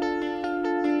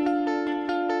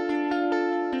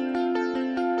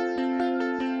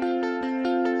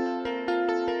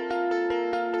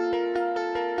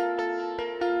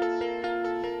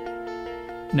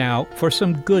 Now, for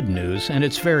some good news, and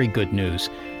it's very good news.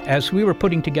 As we were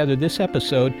putting together this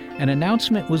episode, an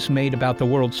announcement was made about the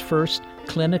world's first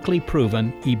clinically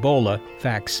proven Ebola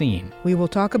vaccine. We will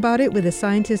talk about it with a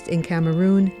scientist in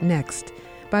Cameroon next.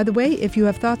 By the way, if you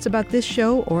have thoughts about this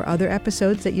show or other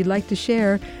episodes that you'd like to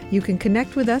share, you can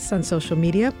connect with us on social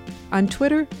media. On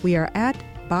Twitter, we are at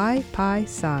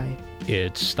ByPiSci.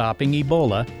 It's Stopping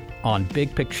Ebola on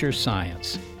Big Picture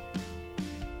Science.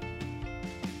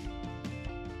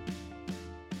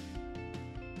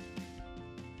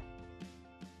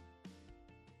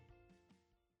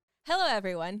 Hello,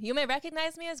 everyone. You may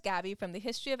recognize me as Gabby from the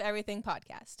History of Everything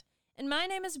podcast. And my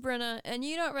name is Brenna, and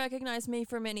you don't recognize me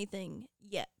from anything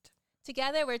yet.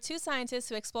 Together, we're two scientists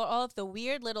who explore all of the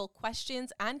weird little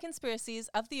questions and conspiracies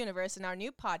of the universe in our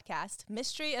new podcast,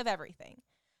 Mystery of Everything.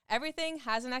 Everything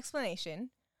has an explanation.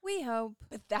 We hope.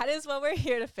 But that is what we're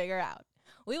here to figure out.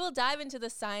 We will dive into the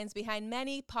science behind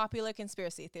many popular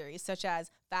conspiracy theories, such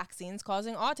as vaccines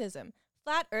causing autism,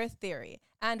 flat Earth theory,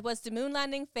 and was the moon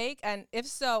landing fake? And if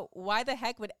so, why the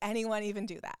heck would anyone even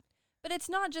do that? But it's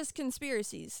not just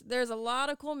conspiracies. There's a lot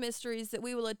of cool mysteries that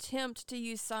we will attempt to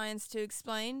use science to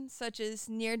explain, such as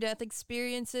near-death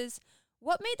experiences,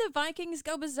 what made the Vikings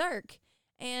go berserk,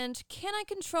 and can I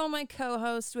control my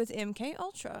co-host with MK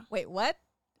Ultra? Wait, what?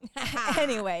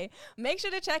 Anyway, make sure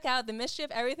to check out the Mystery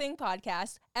of Everything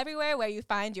podcast everywhere where you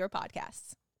find your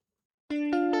podcasts.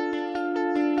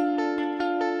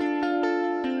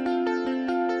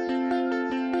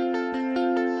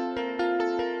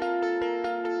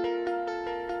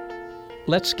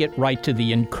 Let's get right to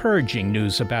the encouraging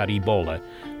news about Ebola,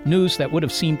 news that would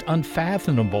have seemed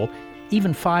unfathomable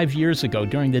even 5 years ago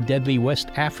during the deadly West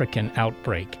African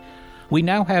outbreak. We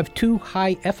now have 2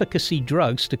 high-efficacy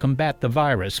drugs to combat the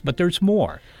virus, but there's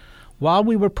more. While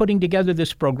we were putting together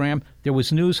this program, there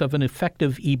was news of an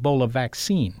effective Ebola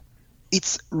vaccine.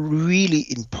 It's really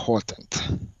important.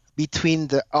 Between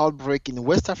the outbreak in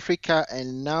West Africa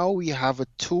and now we have a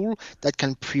tool that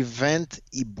can prevent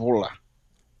Ebola.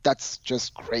 That's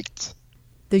just great.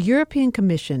 The European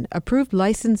Commission approved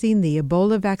licensing the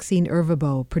Ebola vaccine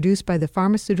Ervebo, produced by the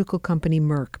pharmaceutical company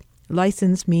Merck.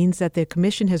 License means that the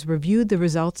Commission has reviewed the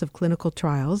results of clinical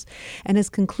trials and has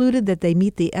concluded that they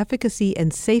meet the efficacy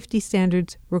and safety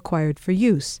standards required for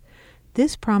use.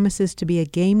 This promises to be a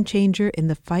game changer in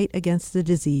the fight against the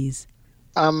disease.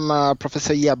 I'm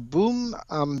Professor Yaboum.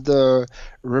 I'm the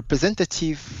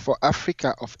representative for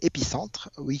Africa of Epicentre,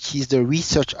 which is the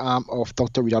research arm of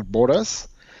Doctors Without Borders.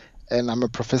 And I'm a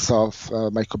professor of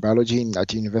microbiology at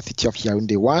the University of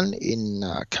Yaoundé 1 in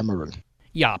Cameroon.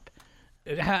 Yop.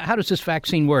 How does this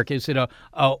vaccine work? Is it a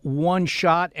one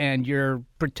shot and you're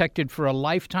protected for a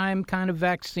lifetime kind of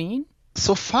vaccine?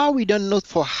 So far, we don't know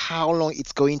for how long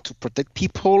it's going to protect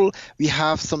people. We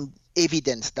have some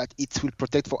evidence that it will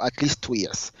protect for at least 2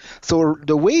 years. So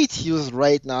the way it's used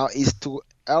right now is to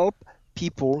help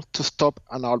people to stop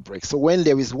an outbreak. So when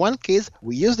there is one case,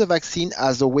 we use the vaccine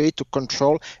as a way to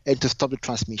control and to stop the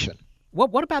transmission.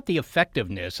 What about the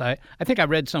effectiveness? I think I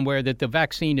read somewhere that the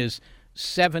vaccine is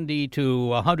 70 to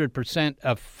 100%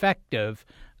 effective.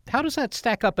 How does that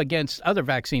stack up against other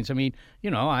vaccines? I mean,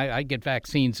 I get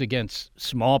vaccines against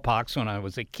smallpox when I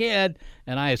was a kid,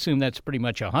 and I assume that's pretty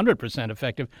much 100%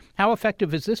 effective. How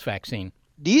effective is this vaccine?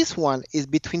 This one is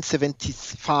between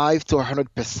 75 to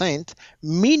 100%,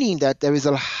 meaning that there is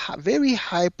a very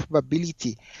high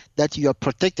probability that you are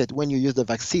protected when you use the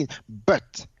vaccine.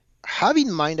 But have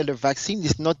in mind that the vaccine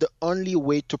is not the only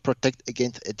way to protect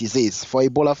against a disease. For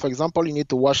Ebola, for example, you need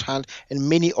to wash hands and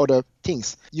many other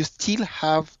things. You still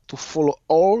have to follow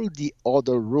all the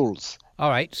other rules.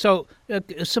 All right. So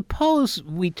suppose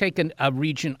we take a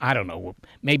region, I don't know,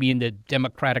 maybe in the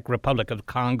Democratic Republic of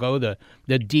Congo, the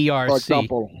DRC.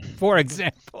 For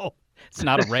example. It's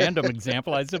not a random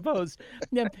example, I suppose.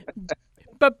 Yeah.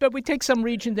 But we take some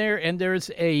region there, and there's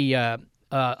a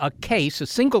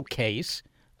single case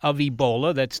of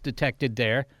Ebola that's detected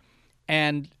there.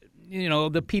 And,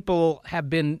 the people have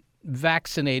been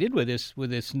vaccinated with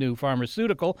this new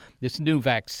pharmaceutical, this new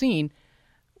vaccine.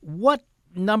 What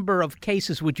number of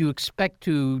cases would you expect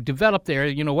to develop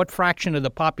there? What fraction of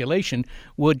the population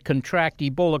would contract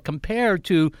Ebola compared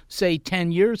to, say,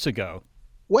 10 years ago?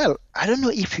 Well, I don't know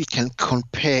if we can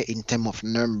compare in terms of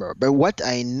number, but what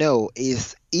I know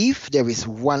is if there is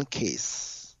one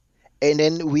case and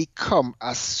then we come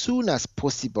as soon as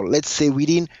possible, let's say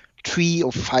within 3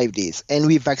 or 5 days, and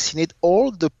we vaccinate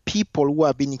all the people who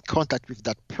have been in contact with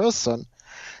that person,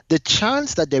 the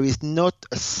chance that there is not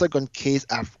a second case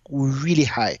are really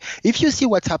high. If you see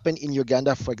what happened in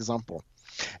Uganda, for example,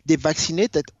 they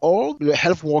vaccinated all the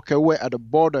health workers who were at the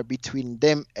border between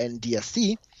them and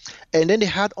DRC, and then they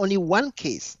had only one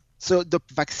case. So the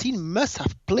vaccine must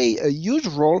have played a huge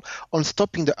role on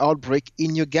stopping the outbreak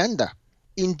in Uganda.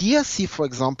 In DRC, for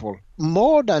example,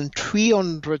 more than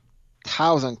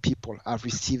 300,000 people have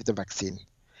received the vaccine.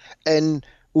 And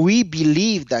we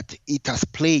believe that it has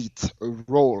played a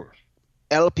role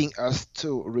helping us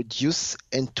to reduce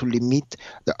and to limit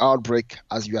the outbreak,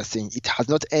 as you are saying. It has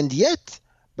not ended yet,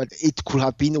 but it could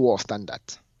have been worse than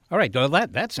that. All right. Well,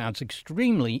 that sounds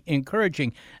extremely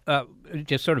encouraging.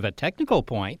 Just sort of a technical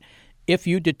point. If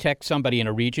you detect somebody in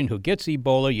a region who gets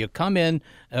Ebola, you come in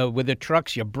with the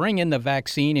trucks, you bring in the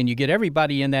vaccine, and you get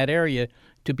everybody in that area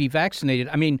to be vaccinated.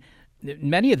 I mean,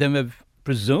 many of them have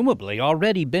presumably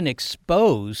already been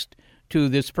exposed to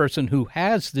this person who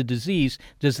has the disease.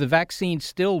 Does the vaccine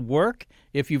still work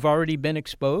if you've already been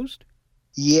exposed?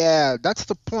 Yeah, that's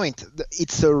the point.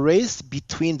 It's a race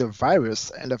between the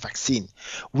virus and the vaccine,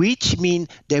 which means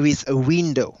there is a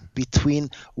window between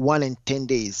 1 and 10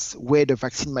 days where the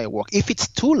vaccine might work. If it's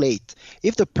too late,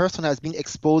 if the person has been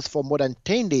exposed for more than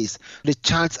 10 days, the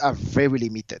chances are very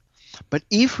limited. But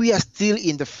if we are still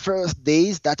in the first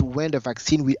days, that's when the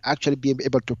vaccine will actually be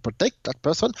able to protect that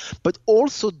person, but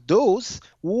also those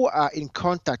who are in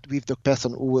contact with the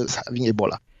person who is having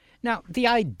Ebola. Now, the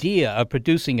idea of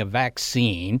producing a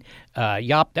vaccine,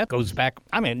 that goes back,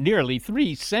 nearly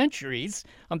 3 centuries.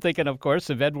 I'm thinking, of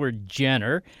course, of Edward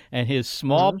Jenner and his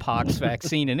smallpox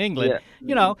vaccine in England.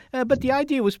 Yeah. But the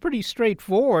idea was pretty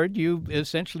straightforward. You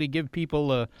essentially give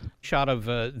people a shot of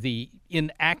the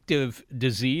inactive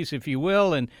disease, if you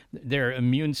will, and their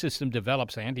immune system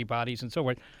develops antibodies and so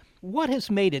forth. What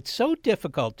has made it so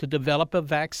difficult to develop a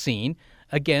vaccine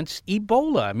against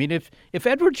Ebola? I mean, if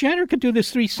Edward Jenner could do this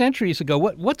 3 centuries ago,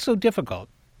 what's so difficult?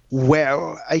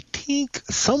 Well, I think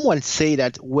someone say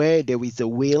that where there is a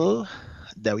will,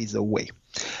 there is a way.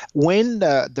 When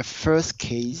the first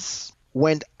case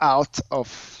went out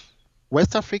of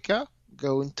West Africa,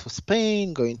 going to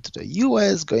Spain, going to the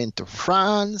US, going to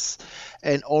France,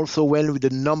 and also when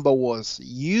the number was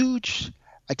huge,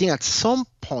 I think at some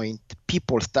point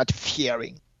people start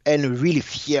fearing, and really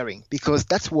fearing, because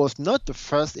that was not the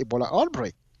first Ebola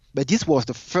outbreak, but this was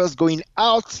the first going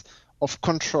out of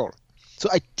control. So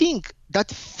I think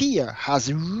that fear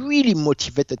has really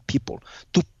motivated people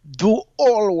to do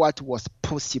all what was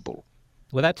possible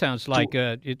Well, that sounds like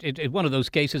it's one of those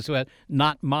cases where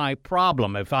not my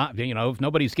problem. If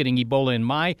nobody's getting Ebola in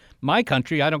my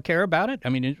country, I don't care about it. I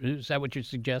mean, is that what you're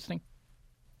suggesting?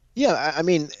 Yeah, I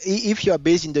mean, if you are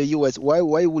based in the U.S., why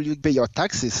will you pay your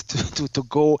taxes to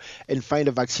go and find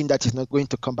a vaccine that is not going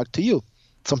to come back to you?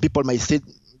 Some people might say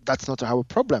that's not our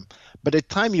problem. But the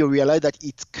time you realize that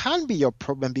it can be your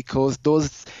problem because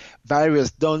those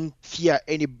viruses don't fear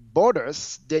any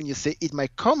borders, then you say it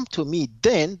might come to me.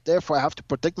 Then, therefore, I have to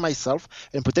protect myself.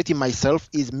 And protecting myself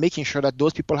is making sure that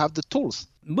those people have the tools.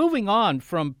 Moving on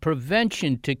from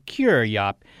prevention to cure,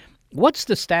 Jaap, what's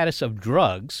the status of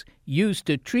drugs used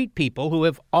to treat people who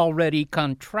have already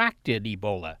contracted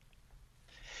Ebola?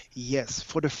 Yes,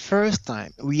 for the first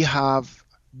time, we have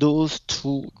those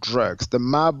two drugs, the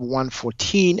MAB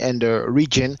 114 and the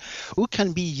Regen, who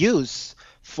can be used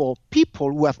for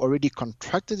people who have already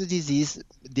contracted the disease,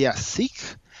 they are sick,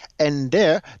 and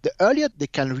the earlier they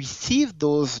can receive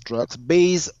those drugs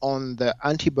based on the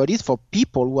antibodies for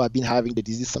people who have been having the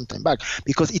disease some time back,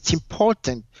 because it's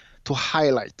important to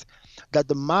highlight that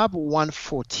the MAB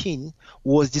 114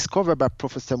 was discovered by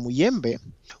Professor Muyembe,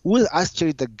 who was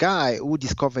actually the guy who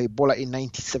discovered Ebola in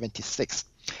 1976.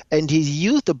 And he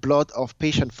used the blood of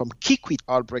patients from Kikwit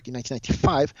outbreak in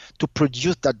 1995 to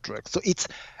produce that drug. So it's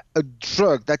a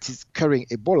drug that is curing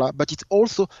Ebola, but it's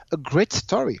also a great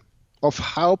story of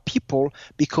how people,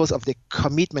 because of their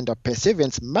commitment or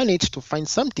perseverance, managed to find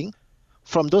something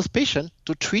from those patients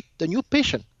to treat the new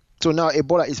patient. So now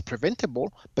Ebola is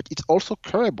preventable, but it's also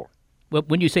curable. Well,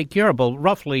 when you say curable,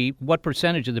 roughly what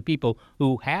percentage of the people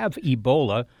who have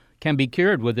Ebola can be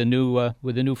cured with a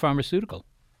new pharmaceutical?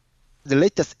 The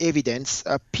latest evidence,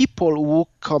 people who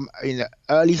come in the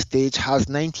early stage has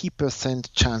 90%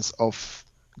 chance of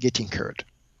getting cured.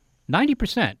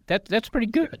 90%? That's pretty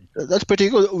good. That's pretty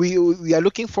good. We are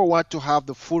looking forward to have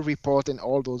the full report and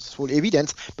all those full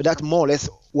evidence, but that's more or less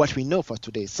what we know for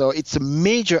today. So it's a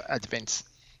major advance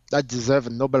that deserves a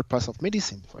Nobel Prize of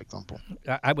Medicine, for example.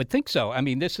 I would think so. I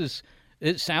mean,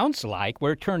 it sounds like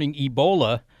we're turning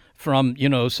Ebola from,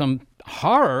 some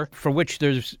horror for which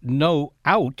there's no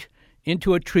out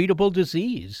into a treatable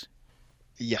disease.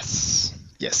 Yes.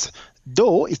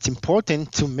 Though it's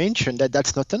important to mention that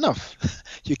that's not enough.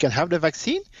 You can have the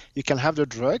vaccine, you can have the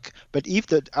drug, but if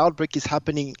the outbreak is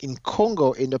happening in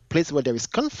Congo, in a place where there is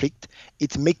conflict,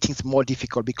 it makes things more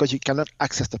difficult because you cannot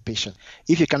access the patient.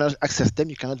 If you cannot access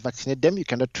them, you cannot vaccinate them, you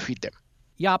cannot treat them.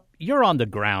 Jaap, you're on the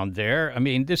ground there. I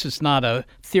mean, this is not a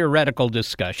theoretical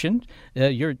discussion.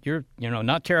 You're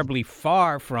not terribly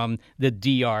far from the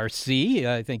DRC.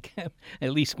 I think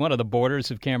at least one of the borders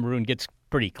of Cameroon gets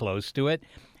pretty close to it.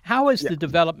 How has the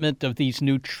development of these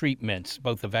new treatments,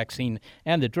 both the vaccine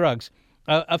and the drugs,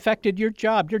 affected your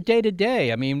job, your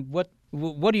day-to-day? I mean, what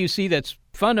do you see that's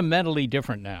fundamentally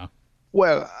different now?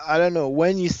 Well, I don't know.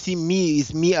 When you see me,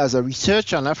 it's me as a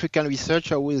researcher, an African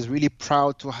researcher who is really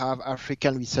proud to have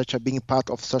African researcher being part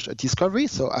of such a discovery.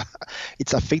 So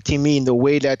it's affecting me in the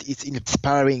way that it's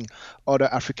inspiring other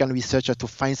African researchers to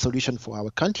find solutions for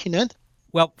our continent.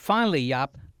 Well, finally,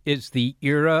 Jaap, is the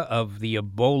era of the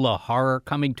Ebola horror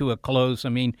coming to a close? I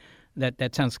mean,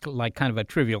 that sounds like kind of a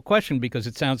trivial question because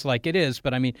it sounds like it is.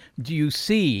 But I mean, do you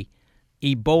see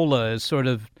Ebola as sort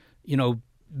of,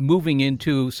 moving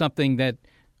into something that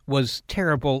was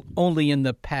terrible only in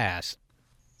the past?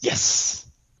 Yes,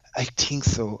 I think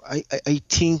so. I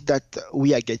think that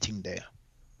we are getting there.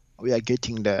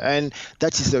 And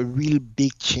that is a real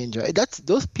big change.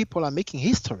 Those people are making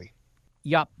history.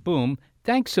 Jaap Boom,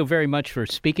 thanks so very much for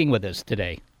speaking with us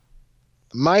today.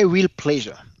 My real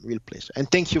pleasure. And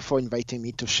thank you for inviting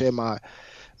me to share my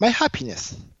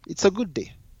happiness. It's a good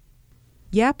day.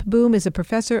 Jaap Boom is a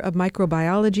professor of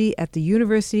microbiology at the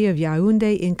University of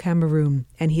Yaoundé in Cameroon,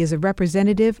 and he is a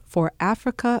representative for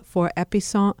Africa for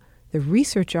Epicent, the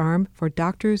research arm for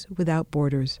Doctors Without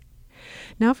Borders.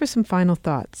 Now for some final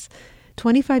thoughts.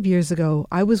 25 years ago,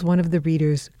 I was one of the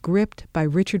readers gripped by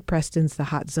Richard Preston's The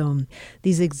Hot Zone.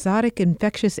 These exotic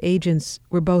infectious agents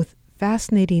were both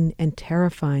fascinating and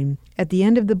terrifying. At the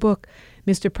end of the book,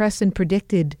 Mr. Preston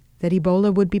predicted that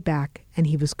Ebola would be back, and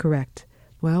he was correct.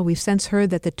 Well, we've since heard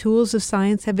that the tools of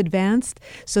science have advanced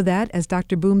so that, as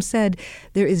Dr. Boom said,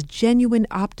 there is genuine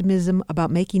optimism about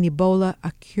making Ebola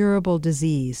a curable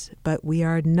disease. But we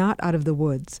are not out of the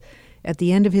woods. At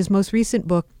the end of his most recent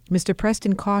book, Mr.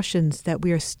 Preston cautions that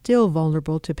we are still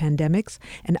vulnerable to pandemics,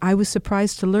 and I was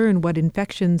surprised to learn what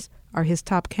infections are his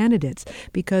top candidates,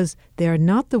 because they are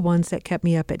not the ones that kept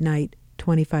me up at night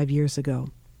 25 years ago.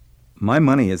 My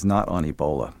money is not on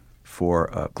Ebola for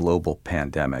a global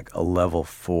pandemic, a level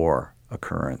 4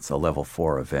 occurrence, a level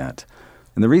 4 event.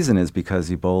 And the reason is because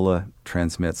Ebola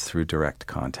transmits through direct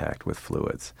contact with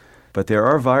fluids. But there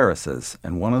are viruses,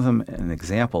 and one of them, an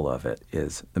example of it,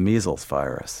 is the measles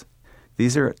virus.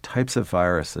 These are types of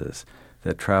viruses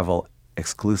that travel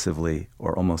exclusively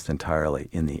or almost entirely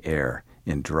in the air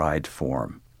in dried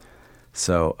form.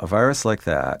 So a virus like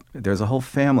that, there's a whole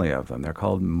family of them. They're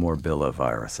called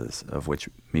morbilliviruses, of which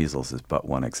measles is but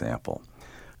one example.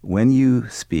 When you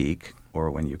speak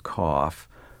or when you cough,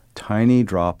 tiny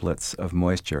droplets of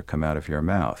moisture come out of your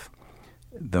mouth.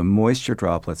 The moisture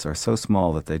droplets are so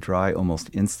small that they dry almost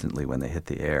instantly when they hit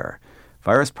the air.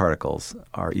 Virus particles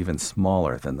are even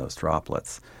smaller than those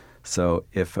droplets. So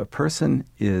if a person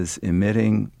is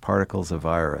emitting particles of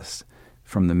virus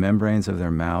from the membranes of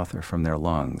their mouth or from their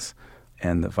lungs,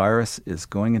 and the virus is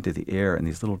going into the air in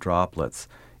these little droplets,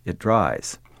 it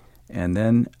dries. And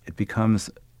then it becomes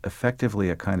effectively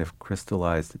a kind of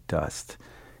crystallized dust.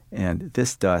 And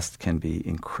this dust can be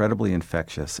incredibly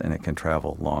infectious, and it can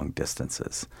travel long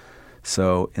distances.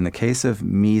 So in the case of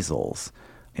measles,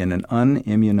 in an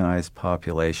unimmunized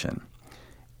population,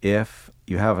 if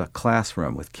you have a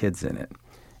classroom with kids in it,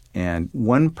 and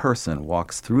one person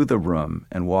walks through the room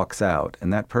and walks out,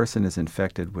 and that person is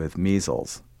infected with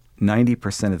measles,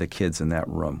 90% of the kids in that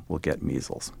room will get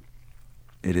measles.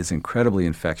 It is incredibly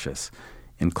infectious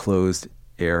in closed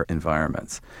air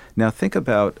environments. Now think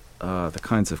about the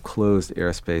kinds of closed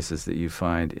air spaces that you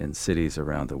find in cities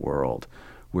around the world,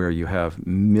 where you have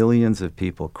millions of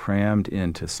people crammed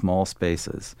into small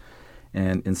spaces.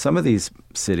 And in some of these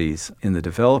cities in the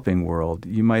developing world,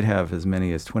 you might have as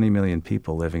many as 20 million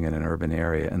people living in an urban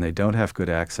area, and they don't have good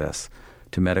access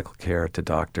to medical care, to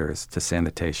doctors, to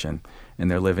sanitation, and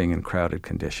they're living in crowded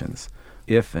conditions.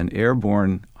 If an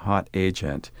airborne hot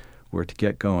agent were to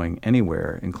get going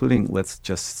anywhere, including, let's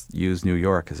just use New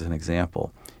York as an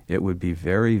example, it would be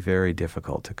very, very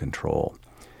difficult to control.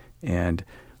 And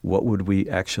what would we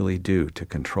actually do to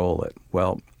control it?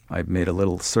 Well, I made a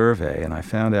little survey, and I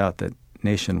found out that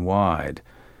nationwide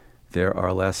there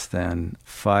are less than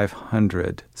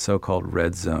 500 so-called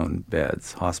red zone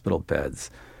beds, hospital beds,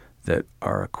 that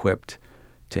are equipped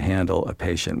to handle a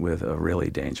patient with a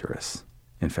really dangerous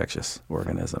infectious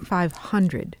organism.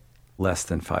 500? Less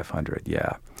than 500,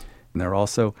 yeah. And there are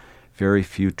also very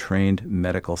few trained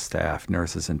medical staff,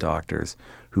 nurses and doctors,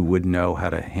 who would know how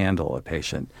to handle a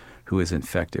patient who is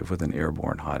infected with an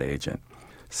airborne hot agent.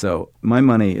 So my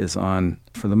money is on,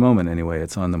 for the moment anyway,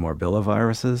 it's on the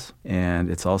morbilliviruses,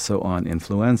 and it's also on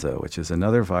influenza, which is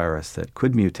another virus that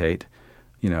could mutate.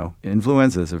 You know,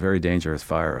 influenza is a very dangerous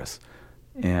virus,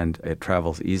 and it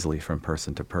travels easily from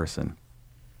person to person.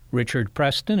 Richard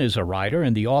Preston is a writer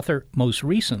and the author, most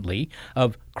recently,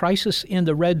 of Crisis in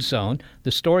the Red Zone,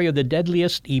 the story of the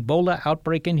deadliest Ebola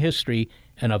outbreak in history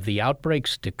and of the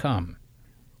outbreaks to come.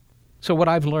 So what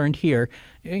I've learned here,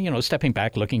 stepping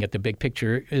back, looking at the big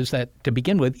picture, is that to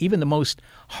begin with, even the most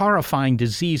horrifying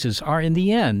diseases are in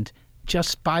the end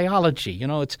just biology.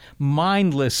 It's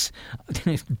mindless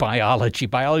biology.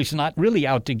 Biology's not really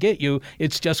out to get you.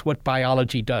 It's just what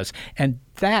biology does. And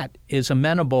that is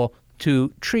amenable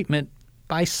to treatment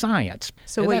by science.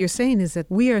 So what you're saying is that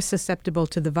we are susceptible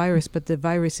to the virus, but the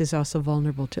virus is also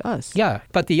vulnerable to us. Yeah,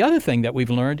 but the other thing that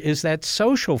we've learned is that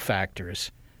social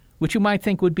factors, which you might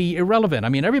think would be irrelevant. I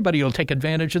mean, everybody will take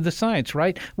advantage of the science,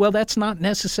 right? Well, that's not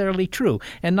necessarily true,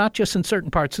 and not just in certain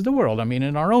parts of the world. I mean,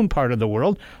 in our own part of the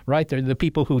world, right, there are the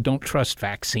people who don't trust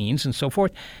vaccines and so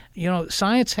forth.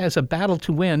 Science has a battle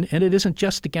to win, and it isn't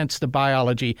just against the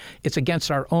biology. It's against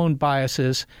our own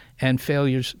biases and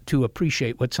failures to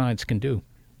appreciate what science can do.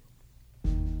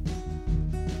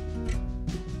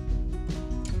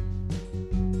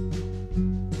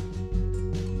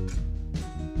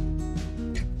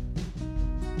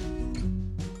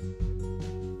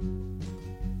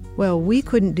 Well, we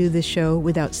couldn't do this show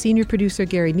without senior producer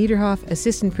Gary Niederhoff,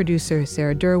 assistant producer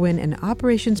Sarah Derwin, and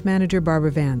operations manager Barbara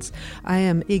Vance. I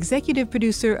am executive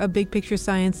producer of Big Picture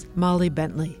Science, Molly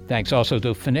Bentley. Thanks also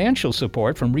to financial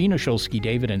support from Rena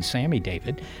Shulsky-David and Sammy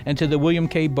David, and to the William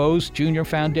K. Bowes Jr.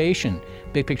 Foundation.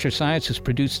 Big Picture Science is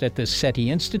produced at the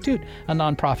SETI Institute, a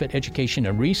nonprofit education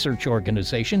and research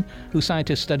organization whose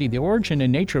scientists study the origin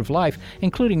and nature of life,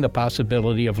 including the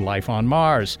possibility of life on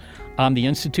Mars. I'm the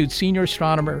Institute's senior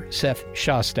astronomer, Seth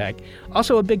Shostak.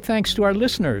 Also, a big thanks to our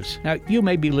listeners. Now, you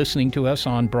may be listening to us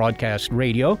on broadcast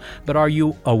radio, but are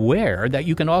you aware that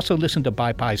you can also listen to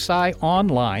BiPi-Sci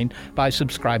online by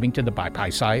subscribing to the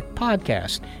BiPi-Sci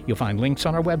podcast? You'll find links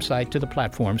on our website to the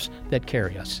platforms that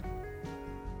carry us.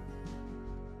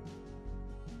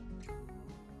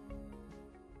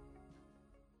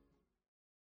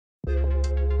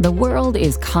 The world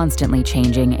is constantly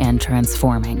changing and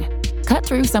transforming. Cut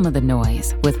through some of the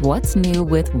noise with What's New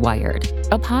with Wired,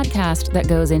 a podcast that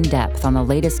goes in depth on the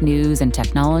latest news in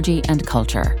technology and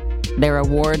culture. Their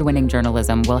award-winning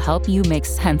journalism will help you make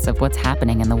sense of what's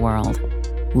happening in the world.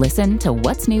 Listen to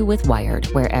What's New with Wired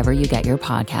wherever you get your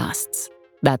podcasts.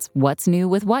 That's What's New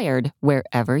with Wired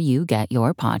wherever you get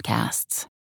your podcasts.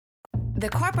 The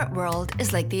corporate world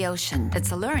is like the ocean.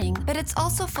 It's alluring, but it's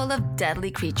also full of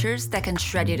deadly creatures that can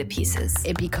shred you to pieces.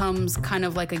 It becomes kind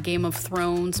of like a Game of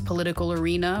Thrones political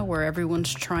arena where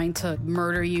everyone's trying to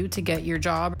murder you to get your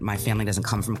job. My family doesn't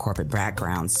come from corporate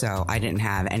background, so I didn't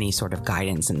have any sort of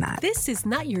guidance in that. This is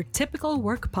not your typical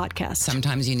work podcast.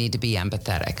 Sometimes you need to be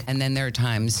empathetic, and then there are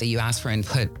times that you ask for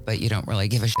input, but you don't really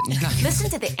give a shit. Listen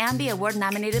to the Ambie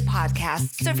Award-nominated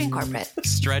podcast, Surfing Corporate.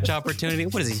 Stretch opportunity?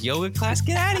 What is this, yoga class?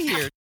 Get out of here.